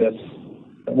structures,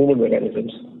 the movement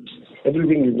mechanisms,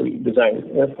 everything we will design.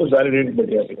 And of course, validated by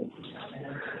the DRDO.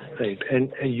 Right.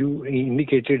 And you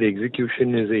indicated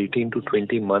execution is 18 to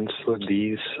 20 months for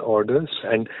these orders.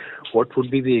 And what would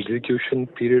be the execution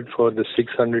period for the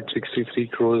 663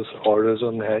 crores orders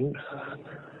on hand?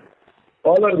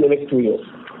 All are in the next 2 years,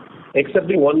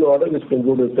 excepting one order which can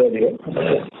go to the third year,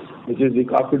 which is the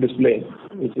cockpit display,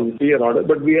 which is a 3-year order.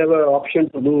 But we have an option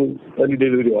to do early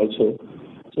delivery also.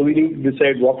 So we need to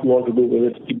decide what we want to do, whether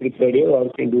to keep it third year or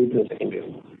we can do it in the second year.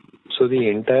 So the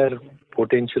entire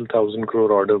potential 1,000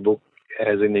 crore order book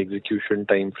has an execution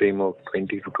time frame of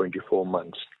 20 to 24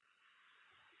 months.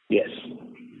 Yes.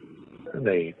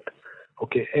 Right.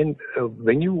 Okay. And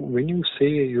when you say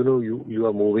you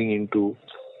are moving into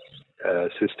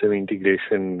system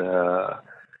integration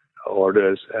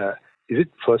orders, is it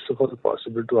first of all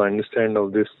possible to understand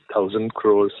of this 1,000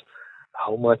 crores,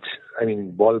 how much,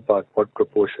 ballpark, what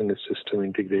proportion is system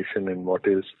integration and what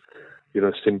is,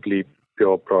 simply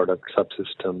pure product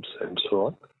subsystems and so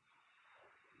on?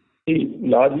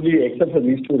 Largely, except for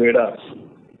these two radars,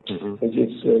 which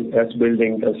is gas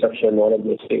building, construction, all of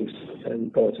those things,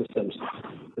 and power systems,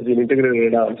 it's an integrated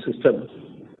radar system.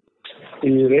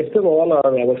 The rest of all are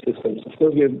our systems. Of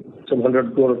course, we have some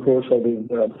 100 crores for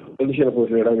the position of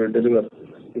those radar will deliver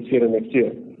this year and next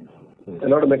year. A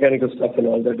lot of mechanical stuff and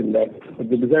all that in that. But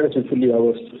the design is fully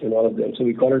ours in all of them. So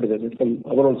we call it a system,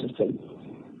 our own system.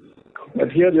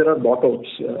 But here there are bottoms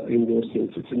in those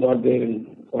things. It's not there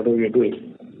in whatever we are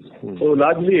doing. So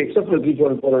largely, except for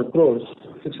 300 crores,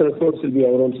 600 crores will be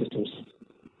our own systems.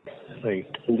 Right.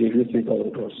 In the existing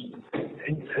 1,000 crores.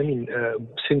 And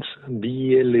since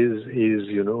BEL is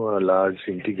a large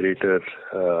integrator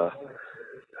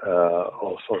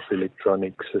of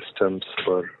electronic systems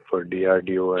for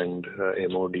DRDO and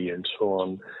MOD and so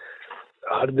on,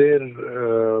 are there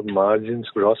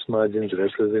gross margins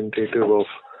representative of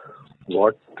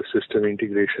what the system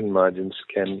integration margins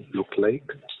can look like?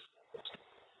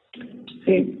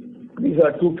 See, these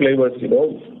are two flavors,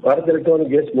 Bharat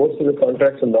Electronics gets most of the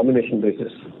contracts on nomination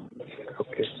basis.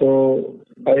 Okay. So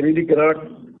I really cannot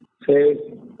say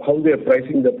how they are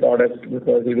pricing the product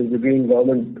because it is between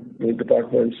government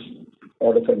departments,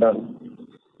 orders are done.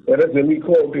 Whereas when we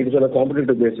quote, it is on a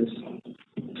competitive basis.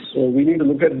 So we need to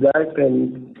look at that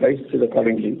and price it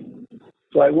accordingly.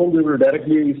 So I won't be able to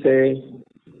directly say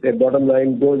their bottom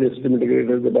line, though the system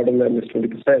integrator, the bottom line is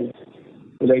 20%.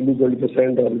 Will I do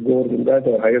 20% or more than that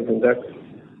or higher than that?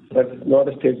 That's not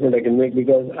a statement I can make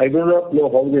because I do not know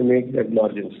how they make that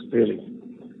margins, really,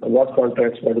 and what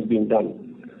contracts, what is being done.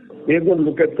 We are going to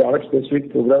look at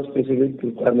product-specific, program-specific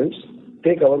requirements,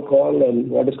 take our call on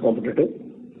what is competitive,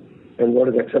 and what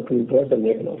is acceptable to us and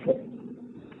make an offer.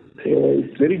 So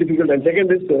it's very difficult. And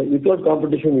second is, without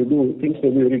competition, you do things may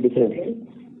be very different,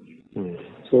 right?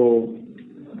 So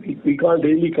we can't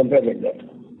really compare like that.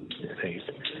 Right.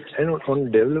 And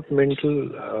on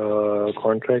developmental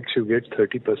contracts, you get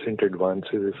 30%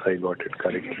 advances, if I got it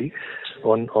correctly.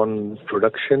 On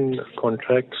production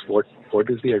contracts, what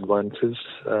is the advances?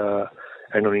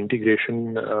 And on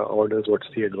integration orders, what's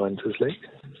the advances like?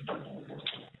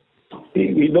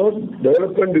 We don't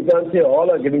development. You can't say all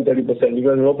are getting 30%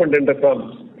 because an open tender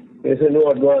comes. They say no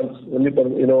advance, only for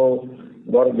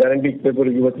for a guaranteed paper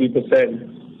you give a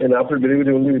 3%, and after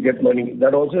delivery only you get money.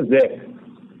 That also is there.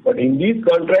 But in these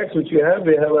contracts which we have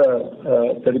a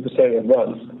 30%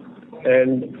 advance,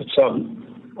 and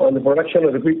some on the production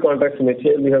or repeat contracts in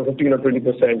HAL we have 15 or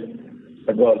 20%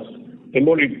 advance.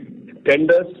 MOD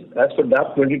tenders as per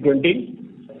DAP 2020,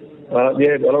 they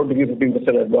are allowed to give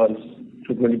 15% advance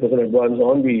to 20% advance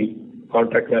on the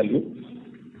contract value,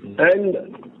 and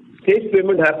stage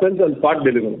payment happens on part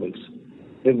deliverables.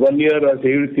 If 1 year or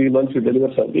every 3 months you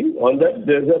deliver something, on that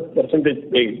there is a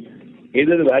percentage paid.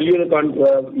 Either the value of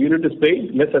the unit is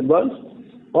paid, less advance,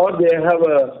 or they have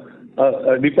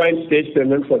a defined stage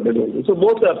payment for delivery. So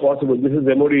both are possible. This is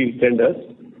MOD tenders.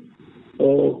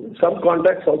 So some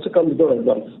contracts also come without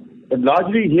advance. But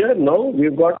largely here now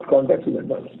we've got contracts in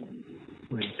advance.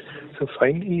 Right. So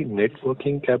finally, net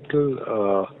working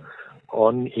capital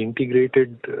on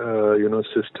integrated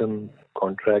system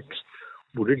contracts,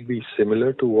 would it be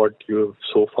similar to what you have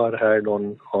so far had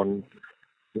on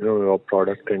your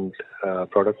product and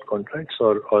product contracts,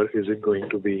 or is it going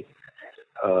to be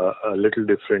a little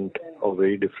different or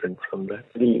very different from that?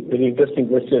 Very, very interesting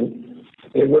question.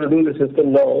 We're going to do the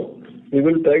system now. We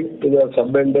will try to the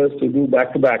sub-vendors to do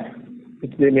back-to-back,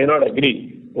 which they may not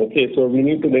agree. Okay, so we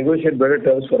need to negotiate better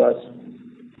terms for us.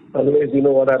 Otherwise,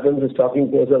 what happens is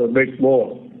talking to us a bit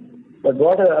more. But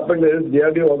what has happened is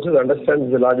DRDO also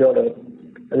understands the large order,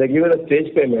 and they're given a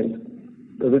stage payment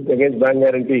against bank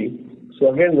guarantee.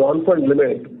 So again, non-fund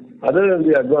limit, other than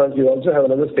the advance, we also have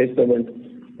another stage payment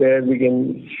where we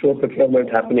can show procurement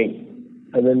happening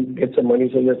and then get some money.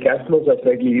 So the cash flows are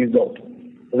slightly eased out.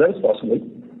 So that is possible.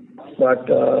 But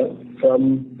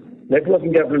from net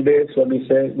working capital days, what we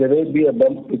say, there may be a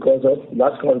bump because of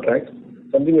last contract.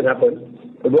 Something will happen.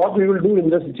 But what we will do in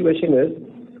this situation is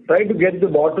try to get the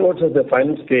bottlers at the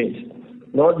final stage,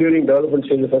 not during development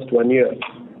stage the first 1 year.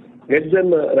 Get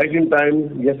them right in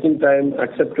time, just in time,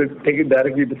 accept it, take it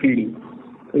directly to field.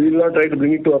 We will not try to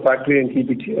bring it to a factory and keep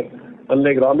it here.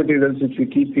 Unlike raw materials which we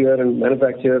keep here and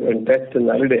manufacture and test and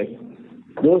validate,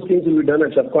 those things will be done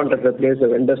at subcontractor place or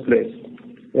vendor's place.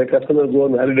 Where customers go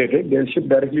and validate it, they'll ship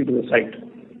directly to the site.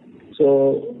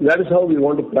 So that is how we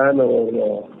want to plan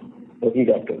our working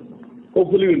capital.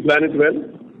 Hopefully we'll plan it well,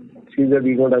 see that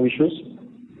we don't have issues.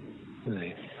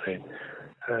 Right.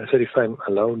 Sir, if I'm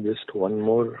allowed just one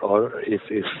more, or if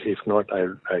not,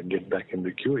 I'll get back in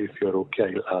the queue. If you're okay,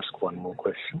 I'll ask one more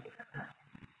question.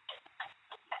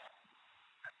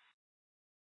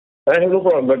 I have no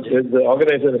problem, but the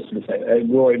organizer has to decide. I have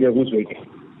no idea who's waiting.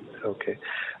 Okay.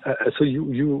 So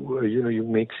you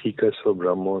make seekers for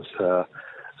BrahMos,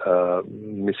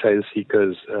 missile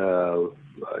seekers,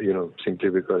 simply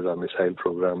because our missile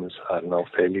programs are now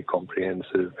fairly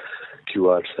comprehensive.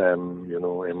 QRSAM,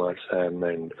 MRSAM,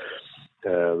 and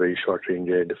very short-range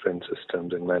air defense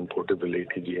systems and man-portable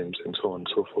ATGMs and so on and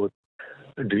so forth.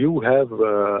 Do you have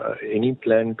any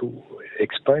plan to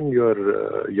expand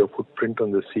your footprint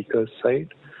on the seekers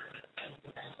side?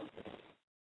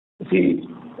 See,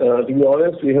 to be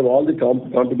honest, we have all the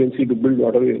competency to build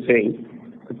whatever you're saying.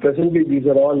 But presently, these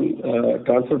are all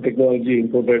transfer technology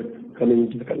imported coming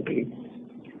into the country.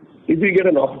 If we get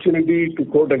an opportunity to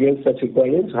quote against such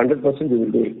requirements, 100% we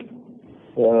will do it.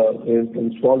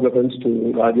 From small weapons to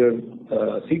larger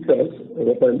seekers,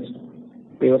 weapons,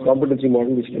 we have a competency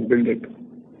model which can build it.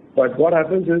 But what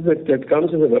happens is that it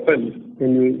comes as a weapon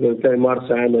when you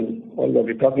MRSAM and all that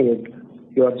we're talking about,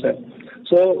 QRSAM.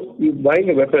 So you buy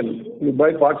a weapon, you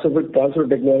buy parts of it, transfer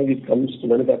technology comes to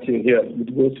manufacturing here,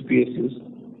 which goes to PSUs.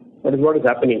 That is what is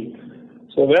happening.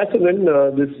 So as and when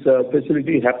this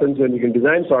facility happens, when we can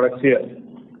design products here,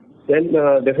 then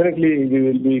definitely we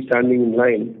will be standing in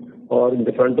line or in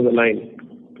the front of the line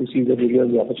to see that we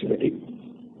give the opportunity.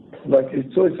 But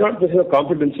it's not a question of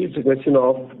competency, it's a question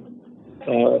of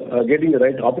getting the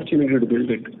right opportunity to build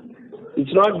it.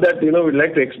 It's not that, we'd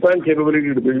like to expand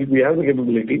capability to build it. We have the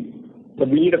capability, but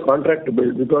we need a contract to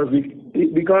build because we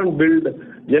can't build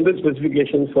general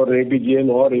specifications for an ATGM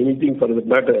or anything for that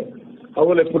matter. How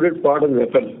will I put it part of the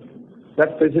weapon?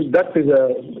 That is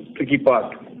a tricky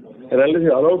part. And unless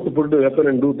you're allowed to put the weapon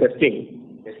and do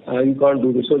testing, you can't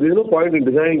do this. So there's no point in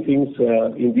designing things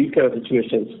in these kind of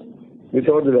situations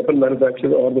without the weapon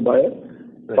manufacturer or the buyer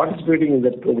participating in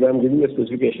that program, giving the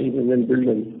specifications, and then build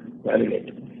and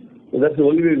validate. So that's the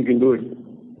only way we can do it.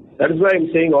 That is why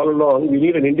I'm saying all along we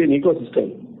need an Indian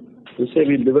ecosystem to say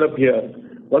we'll develop here.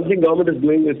 One thing government is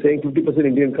doing is saying 50%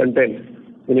 Indian content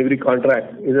in every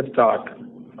contract is a start.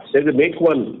 There's a make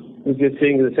one, which is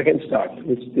saying is a second start,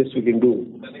 which this we can do.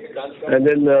 And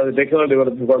then the technology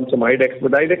development on some IDEX,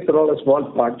 but IDEX are all small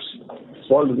parts,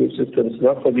 small systems,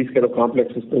 not for these kind of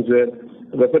complex systems where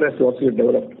the weapon has to also get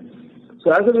developed.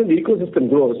 So as and when the ecosystem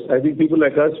grows, I think people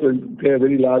like us will play a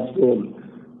very large role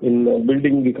in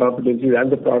building the competencies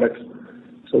and the products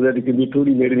so that it can be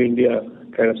truly made in India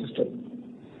kind of system.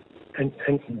 And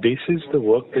this is the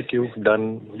work that you've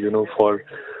done,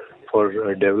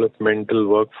 for developmental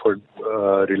work for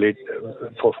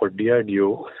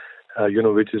DRDO,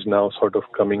 which is now sort of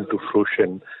coming to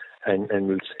fruition and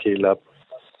will scale up.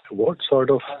 What sort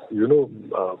of,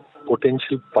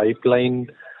 potential pipeline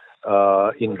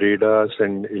in radars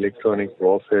and electronic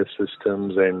warfare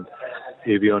systems and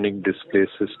avionic display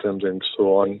systems and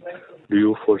so on do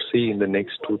you foresee in the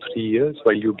next 2-3 years?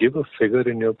 While you give a figure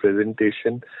in your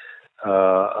presentation,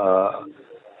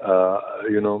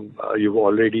 you've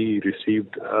already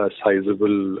received a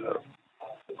sizable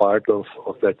part of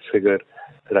that figure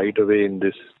right away in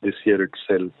this year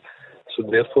itself. So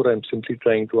therefore, I'm simply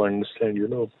trying to understand,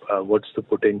 what's the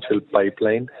potential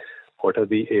pipeline? What are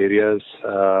the areas,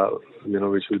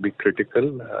 which will be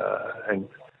critical,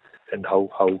 and how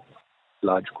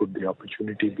large could the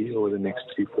opportunity be over the next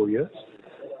 3-4 years?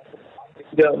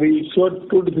 Yeah, we showed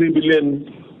 2 to 3 billion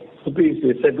rupees.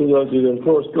 We said 2,000 billion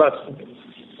crores plus.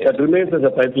 That remains as a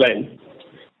pipeline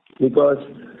because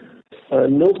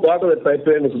no part of the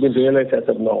pipeline has been realized as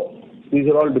of now. These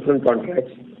are all different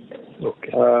contracts.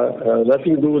 Okay.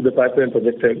 Nothing to do with the pipeline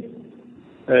projected.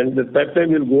 And the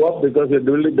pipeline will go up because we're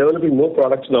developing more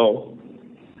products now.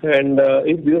 And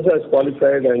if this is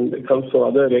qualified and it comes to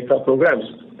other aircraft programs,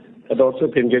 that also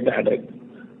can get added.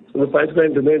 So the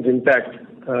pipeline remains intact.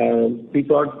 We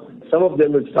thought some of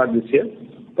them will start this year,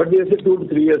 but we said 2 to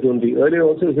 3 years only. Earlier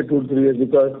also we said 2 to 3 years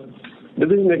because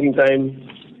decision-making time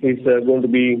is going to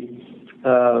be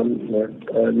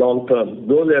long term.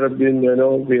 Though there have been,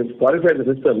 we have qualified the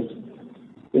systems,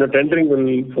 tendering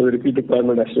for the repeat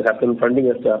requirement has to happen, funding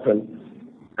has to happen,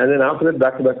 and then after that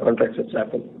back-to-back contracts has to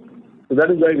happen. So that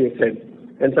is why we said.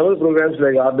 And some of the programs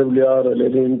like RWR or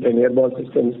Legend and airborne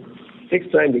systems takes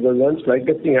time because once flight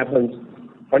testing happens,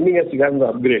 funding has to happen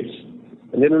for upgrades,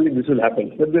 and then only this will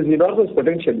happen. But there's enormous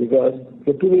potential because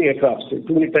there are too many aircrafts,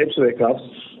 too many types of aircrafts.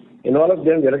 In all of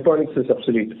them, the electronics is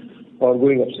obsolete or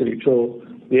going obsolete. So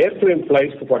the airframe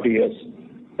flies for 40 years.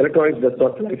 Electronics does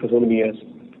not fly for so many years.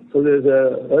 So there's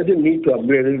an urgent need to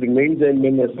upgrade it, remain them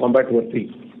as combat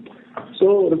worthy.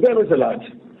 So requirements are large.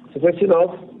 It's a question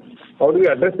of how do we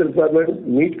address the requirement,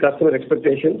 meet customer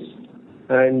expectations,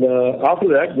 and after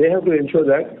that, they have to ensure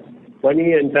that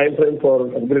money and time frame for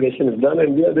upgradation is done,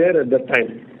 and we are there at that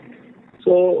time.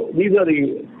 So these are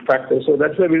the factors. So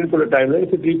that's why we didn't put a timeline.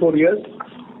 If 3-4 years,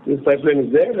 this pipeline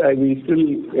is there, we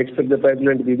still expect the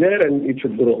pipeline to be there, and it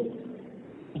should grow.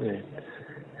 Yeah.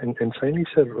 And finally,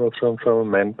 sir, from a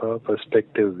manpower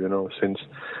perspective,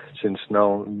 since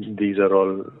now these are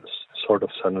all sort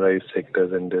of sunrise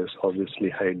sectors, and there's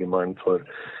obviously high demand for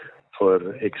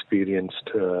experienced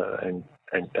and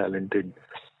talented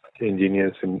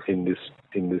engineers in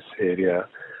this area.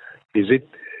 Is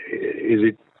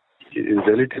it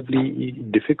relatively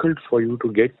difficult for you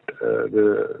to get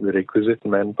the requisite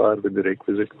manpower with the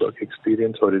requisite work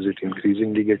experience, or is it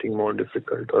increasingly getting more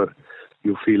difficult, or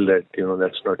you feel that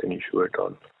that's not an issue at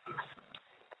all?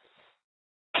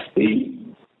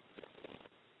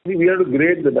 We have to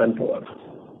grade the manpower.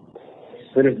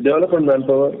 There is development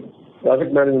manpower,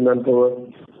 project management manpower,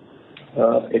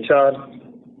 HR,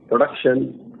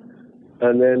 production,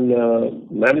 and then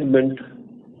management,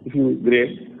 if you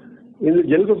grade. In the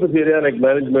general purpose area like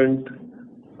management,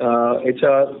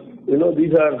 HR,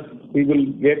 we will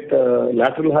get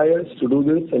lateral hires to do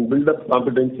this and build up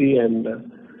competency, and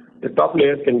the top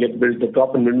layers can get built, the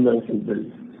top and middle layers can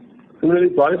build. Similarly,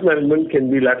 project management can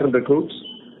be lateral recruits,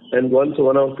 and once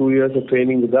 1 or 2 years of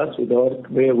training with us, with our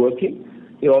way of working,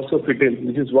 they also fit in,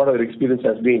 which is what our experience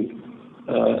has been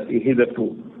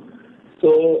hitherto. So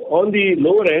on the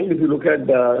lower end, if you look at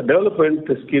development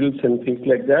skills and things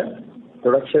like that,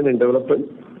 production and development,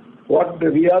 what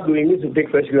we are doing is to take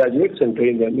fresh graduates and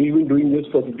train them. We've been doing this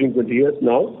for 15-20 years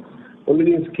now. Only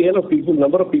the scale of people,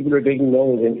 number of people we're taking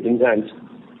now is enhanced.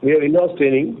 We have in-house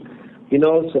training,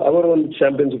 our own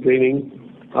champions of training,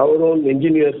 our own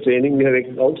engineers training. We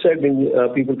have outside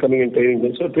people coming and training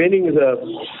them. So training is a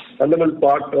fundamental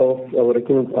part of our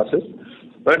recruitment process.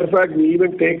 Matter of fact, we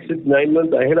even take 6-9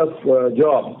 months ahead of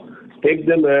job, take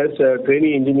them as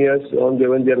trainee engineers when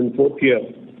they are in 4th year,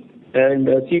 and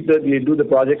see that we do the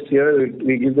projects here.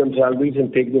 We give them salaries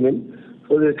and take them in.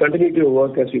 So they continue to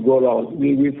work as we go along.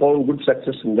 We found good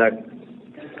success in that.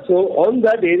 So on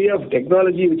that area of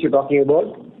technology which you're talking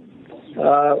about,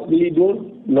 we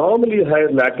don't normally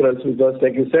hire laterals because,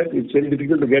 like you said, it's very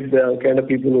difficult to get the kind of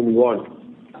people who we want.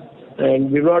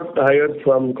 And we've not hired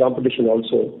from competition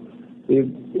also.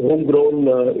 Homegrown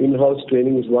in-house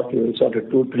training is what we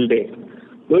resorted to till date.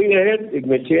 Going ahead, it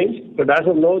may change, but as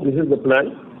of now, this is the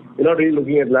plan. We're not really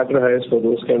looking at lateral hires for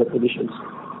those kind of positions.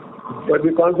 But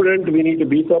we're confident we need to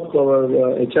beef up our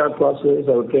HR process,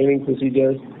 our training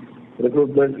procedures,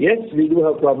 recruitment. Yes, we do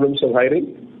have problems of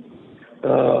hiring.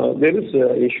 There is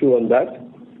an issue on that.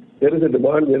 There is a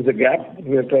demand, there is a gap.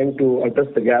 We are trying to address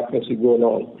the gap as we go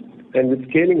along. And with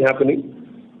scaling happening,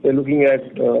 we're looking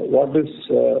at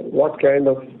what kind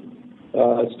of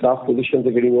staff positions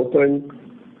are getting open,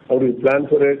 how do we plan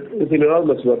for it. It's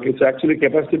enormous work. It's actually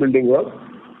capacity building work.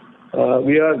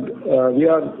 We are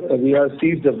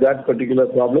seized of that particular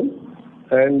problem,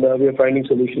 and we are finding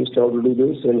solutions to how to do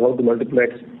this and how to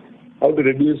multiplex, how to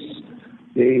reduce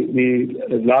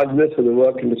the largeness of the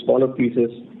work into smaller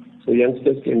pieces so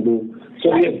youngsters can do. So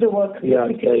that is the work,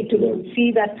 basically, to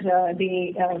see that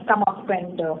they come up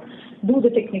and do the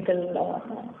technical.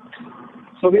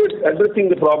 So we are addressing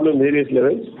the problem various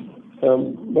levels,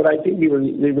 but I think we will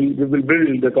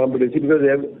build the competency because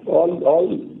all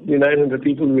the 900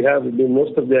 people we have,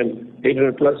 most of them,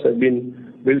 800 plus, have been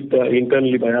built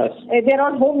internally by us. They're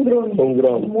all homegrown.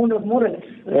 More or less.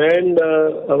 And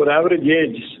our average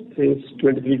age is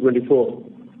 23, 24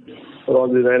 for all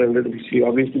the 900. We see,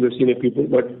 obviously, we're senior people,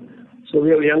 but so we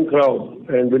have a young crowd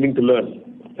and willing to learn.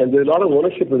 And there's a lot of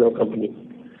ownership in our company.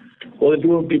 More than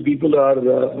 250 people are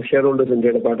shareholders in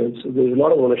Data Patterns. So there's a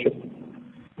lot of ownership.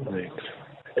 Right.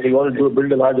 And we want to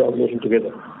build a large organization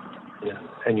together. Yeah.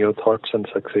 And your thoughts on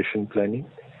succession planning?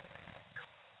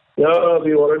 Yeah,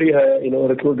 we already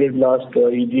recruited last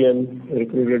EGM,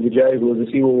 recruited Vijay, who was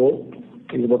the COO.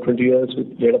 He's about 20 years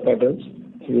with Data Patterns.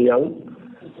 He's young.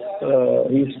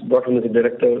 He's brought in as a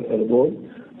director and a board.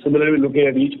 Similarly, we're looking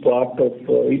at each part of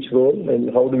each role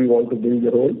and how do we want to build the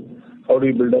role, how do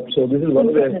we build up. So this is one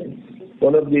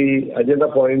of the agenda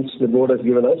points the board has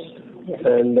given us,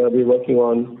 and we're working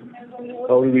on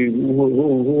how do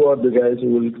who are the guys who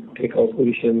will take our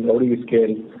position, how do we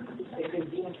scale.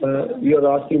 You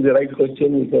are asking the right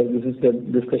question because this is the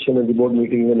discussion in the board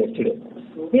meeting even yesterday.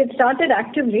 We have started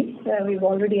actively. We've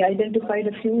already identified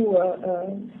a few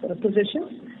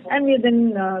positions, and we're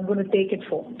then going to take it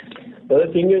forward. The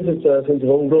other thing is, since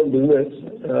homegrown business,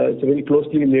 it's a very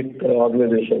closely knit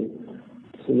organization.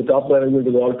 So the top management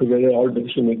is all together, all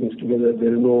decision makings together.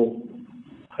 There is no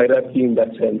hierarchy in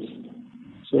that sense.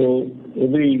 So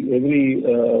every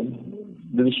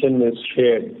decision is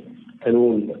shared and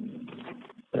owned,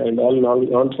 and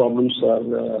all problems are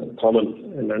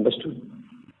common and understood.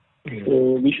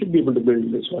 So we should be able to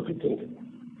build this, what we think.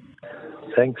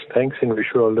 Thanks, and wish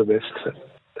you all the best, sir.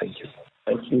 Thank you.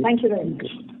 Thank you. Thank you very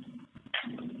much.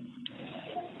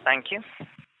 Thank you.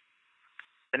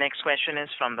 The next question is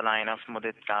from the line of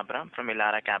Mudit Kabra from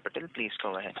Elara Capital. Please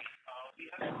go ahead.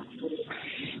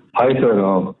 Hi,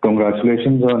 sir.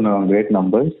 Congratulations on great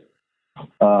numbers.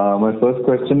 My first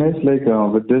question is,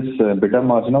 with this EBITDA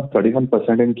margin of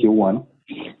 31% in Q1,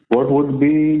 what would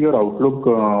be your outlook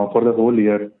for the whole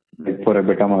year, for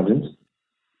EBITDA margins?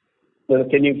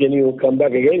 Can you come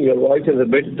back again? Your voice is a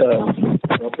bit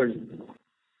muffled.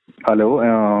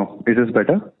 Hello, is this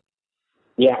better?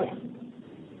 Yeah.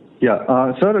 Yeah.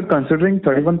 Sir, considering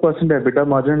 31% EBITDA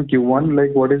margin in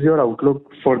Q1, what is your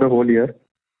outlook for the whole year?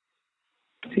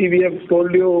 See, we have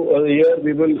told you a year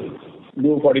we will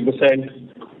do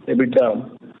 40%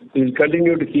 EBITDA. We will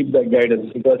continue to keep that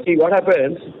guidance because, see, what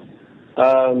happens,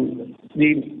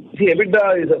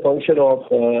 EBITDA is a function of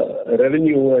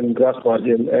revenue and gross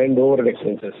margin and overhead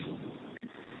expenses.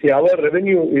 See, our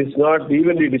revenue is not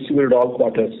evenly distributed all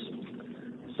quarters.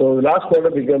 So the last quarter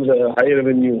becomes a high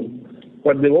revenue,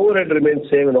 but the overhead remains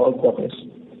same in all quarters.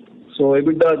 So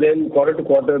EBITDA then quarter to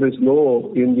quarter is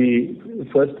low in the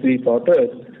first 3 quarters,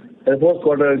 and fourth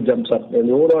quarter it jumps up. And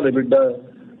overall EBITDA,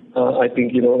 I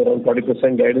think, around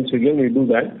 40% guidance again, we do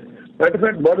that. Matter of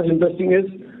fact, what is interesting is,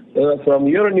 from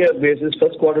year-on-year basis,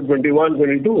 first quarter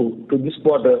 21-22 to this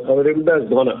quarter, our EBITDA has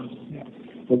gone up.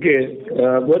 Okay,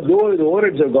 but though the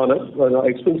overheads have gone up,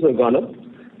 expenses have gone up,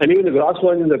 and even the gross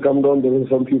margins have come down, there were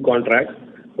some few contracts,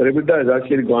 but EBITDA has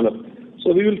actually gone up.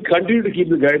 So we will continue to keep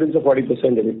the guidance of 40%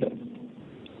 EBITDA.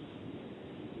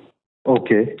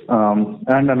 Okay.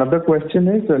 And another question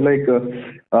is as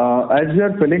we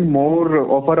are filling more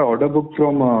of our order book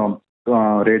from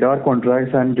radar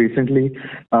contracts, and recently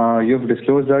you've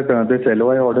disclosed that this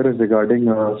LOI order is regarding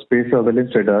space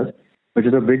surveillance radars, which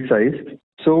is a big size.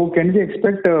 So can we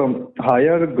expect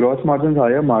higher gross margins,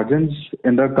 higher margins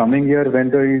in the coming year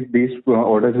when these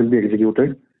orders will be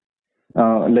executed?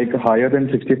 Higher than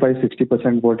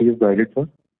 65-60% what you've guided for?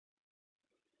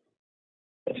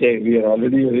 We are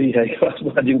already a very high gross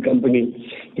margin company.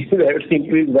 If we have to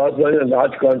increase gross margin on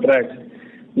large contracts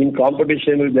in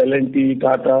competition with L&T,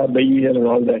 Tata, BAE and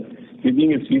all that, we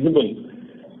think it's feasible.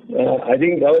 I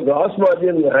think our gross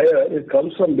margin higher, it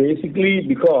comes from basically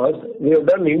because we have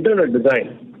done internal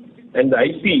design and the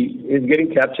IP is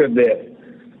getting captured there.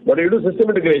 But if you do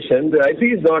system integration, the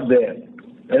IP is not there.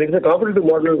 And it's a competitive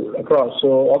model across.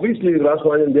 So obviously the gross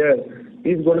margin there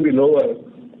is going to be lower,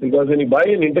 because when you buy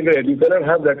and integrate, you cannot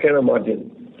have that kind of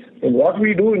margin. And what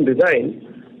we do in design,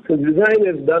 since design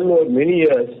is done over many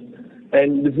years,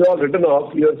 and this is all written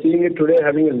off, you are seeing it today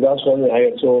having a gross margin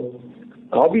higher. So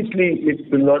obviously it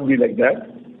will not be like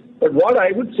that. But what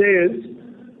I would say is,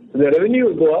 the revenue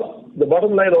will go up, the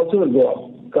bottom line also will go up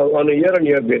on a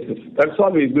year-on-year basis. That's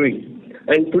all we're doing.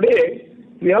 And today,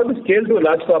 we have to scale to a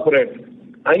large corporate.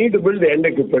 I need to build the end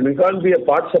equipment. We can't be a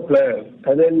part supplier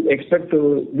and then expect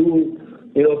to do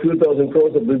a few thousand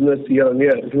crores of business year on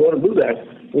year. If you want to do that,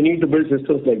 we need to build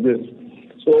systems like this.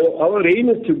 So our aim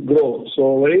is to grow.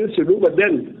 So our aim is to do, but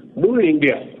then do in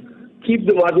India. Keep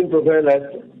the margin profile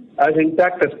as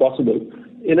intact as possible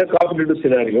in a competitive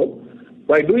scenario.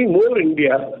 By doing more in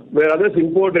India, where others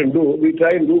import and do, we try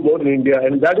and do more in India,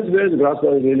 and that is where the gross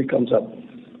margin really comes up.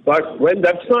 But when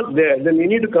that's not there, then we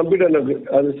need to compete on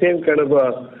the same kind of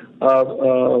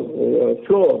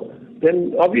floor.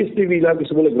 Then obviously we'll have a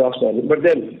similar gross margin. But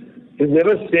then it's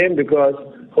never the same, because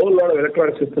a whole lot of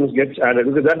electronic systems gets added,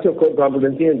 because that's your core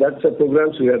competency and that's the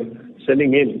programs we are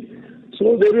selling in.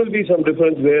 So there will be some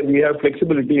difference where we have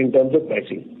flexibility in terms of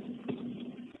pricing.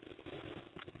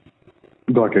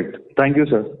 Got it. Thank you,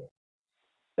 sir.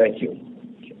 Thank you.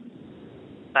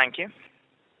 Thank you.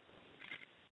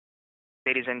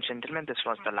 Ladies and gentlemen, this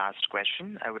was the last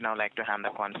question. I would now like to hand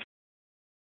the conference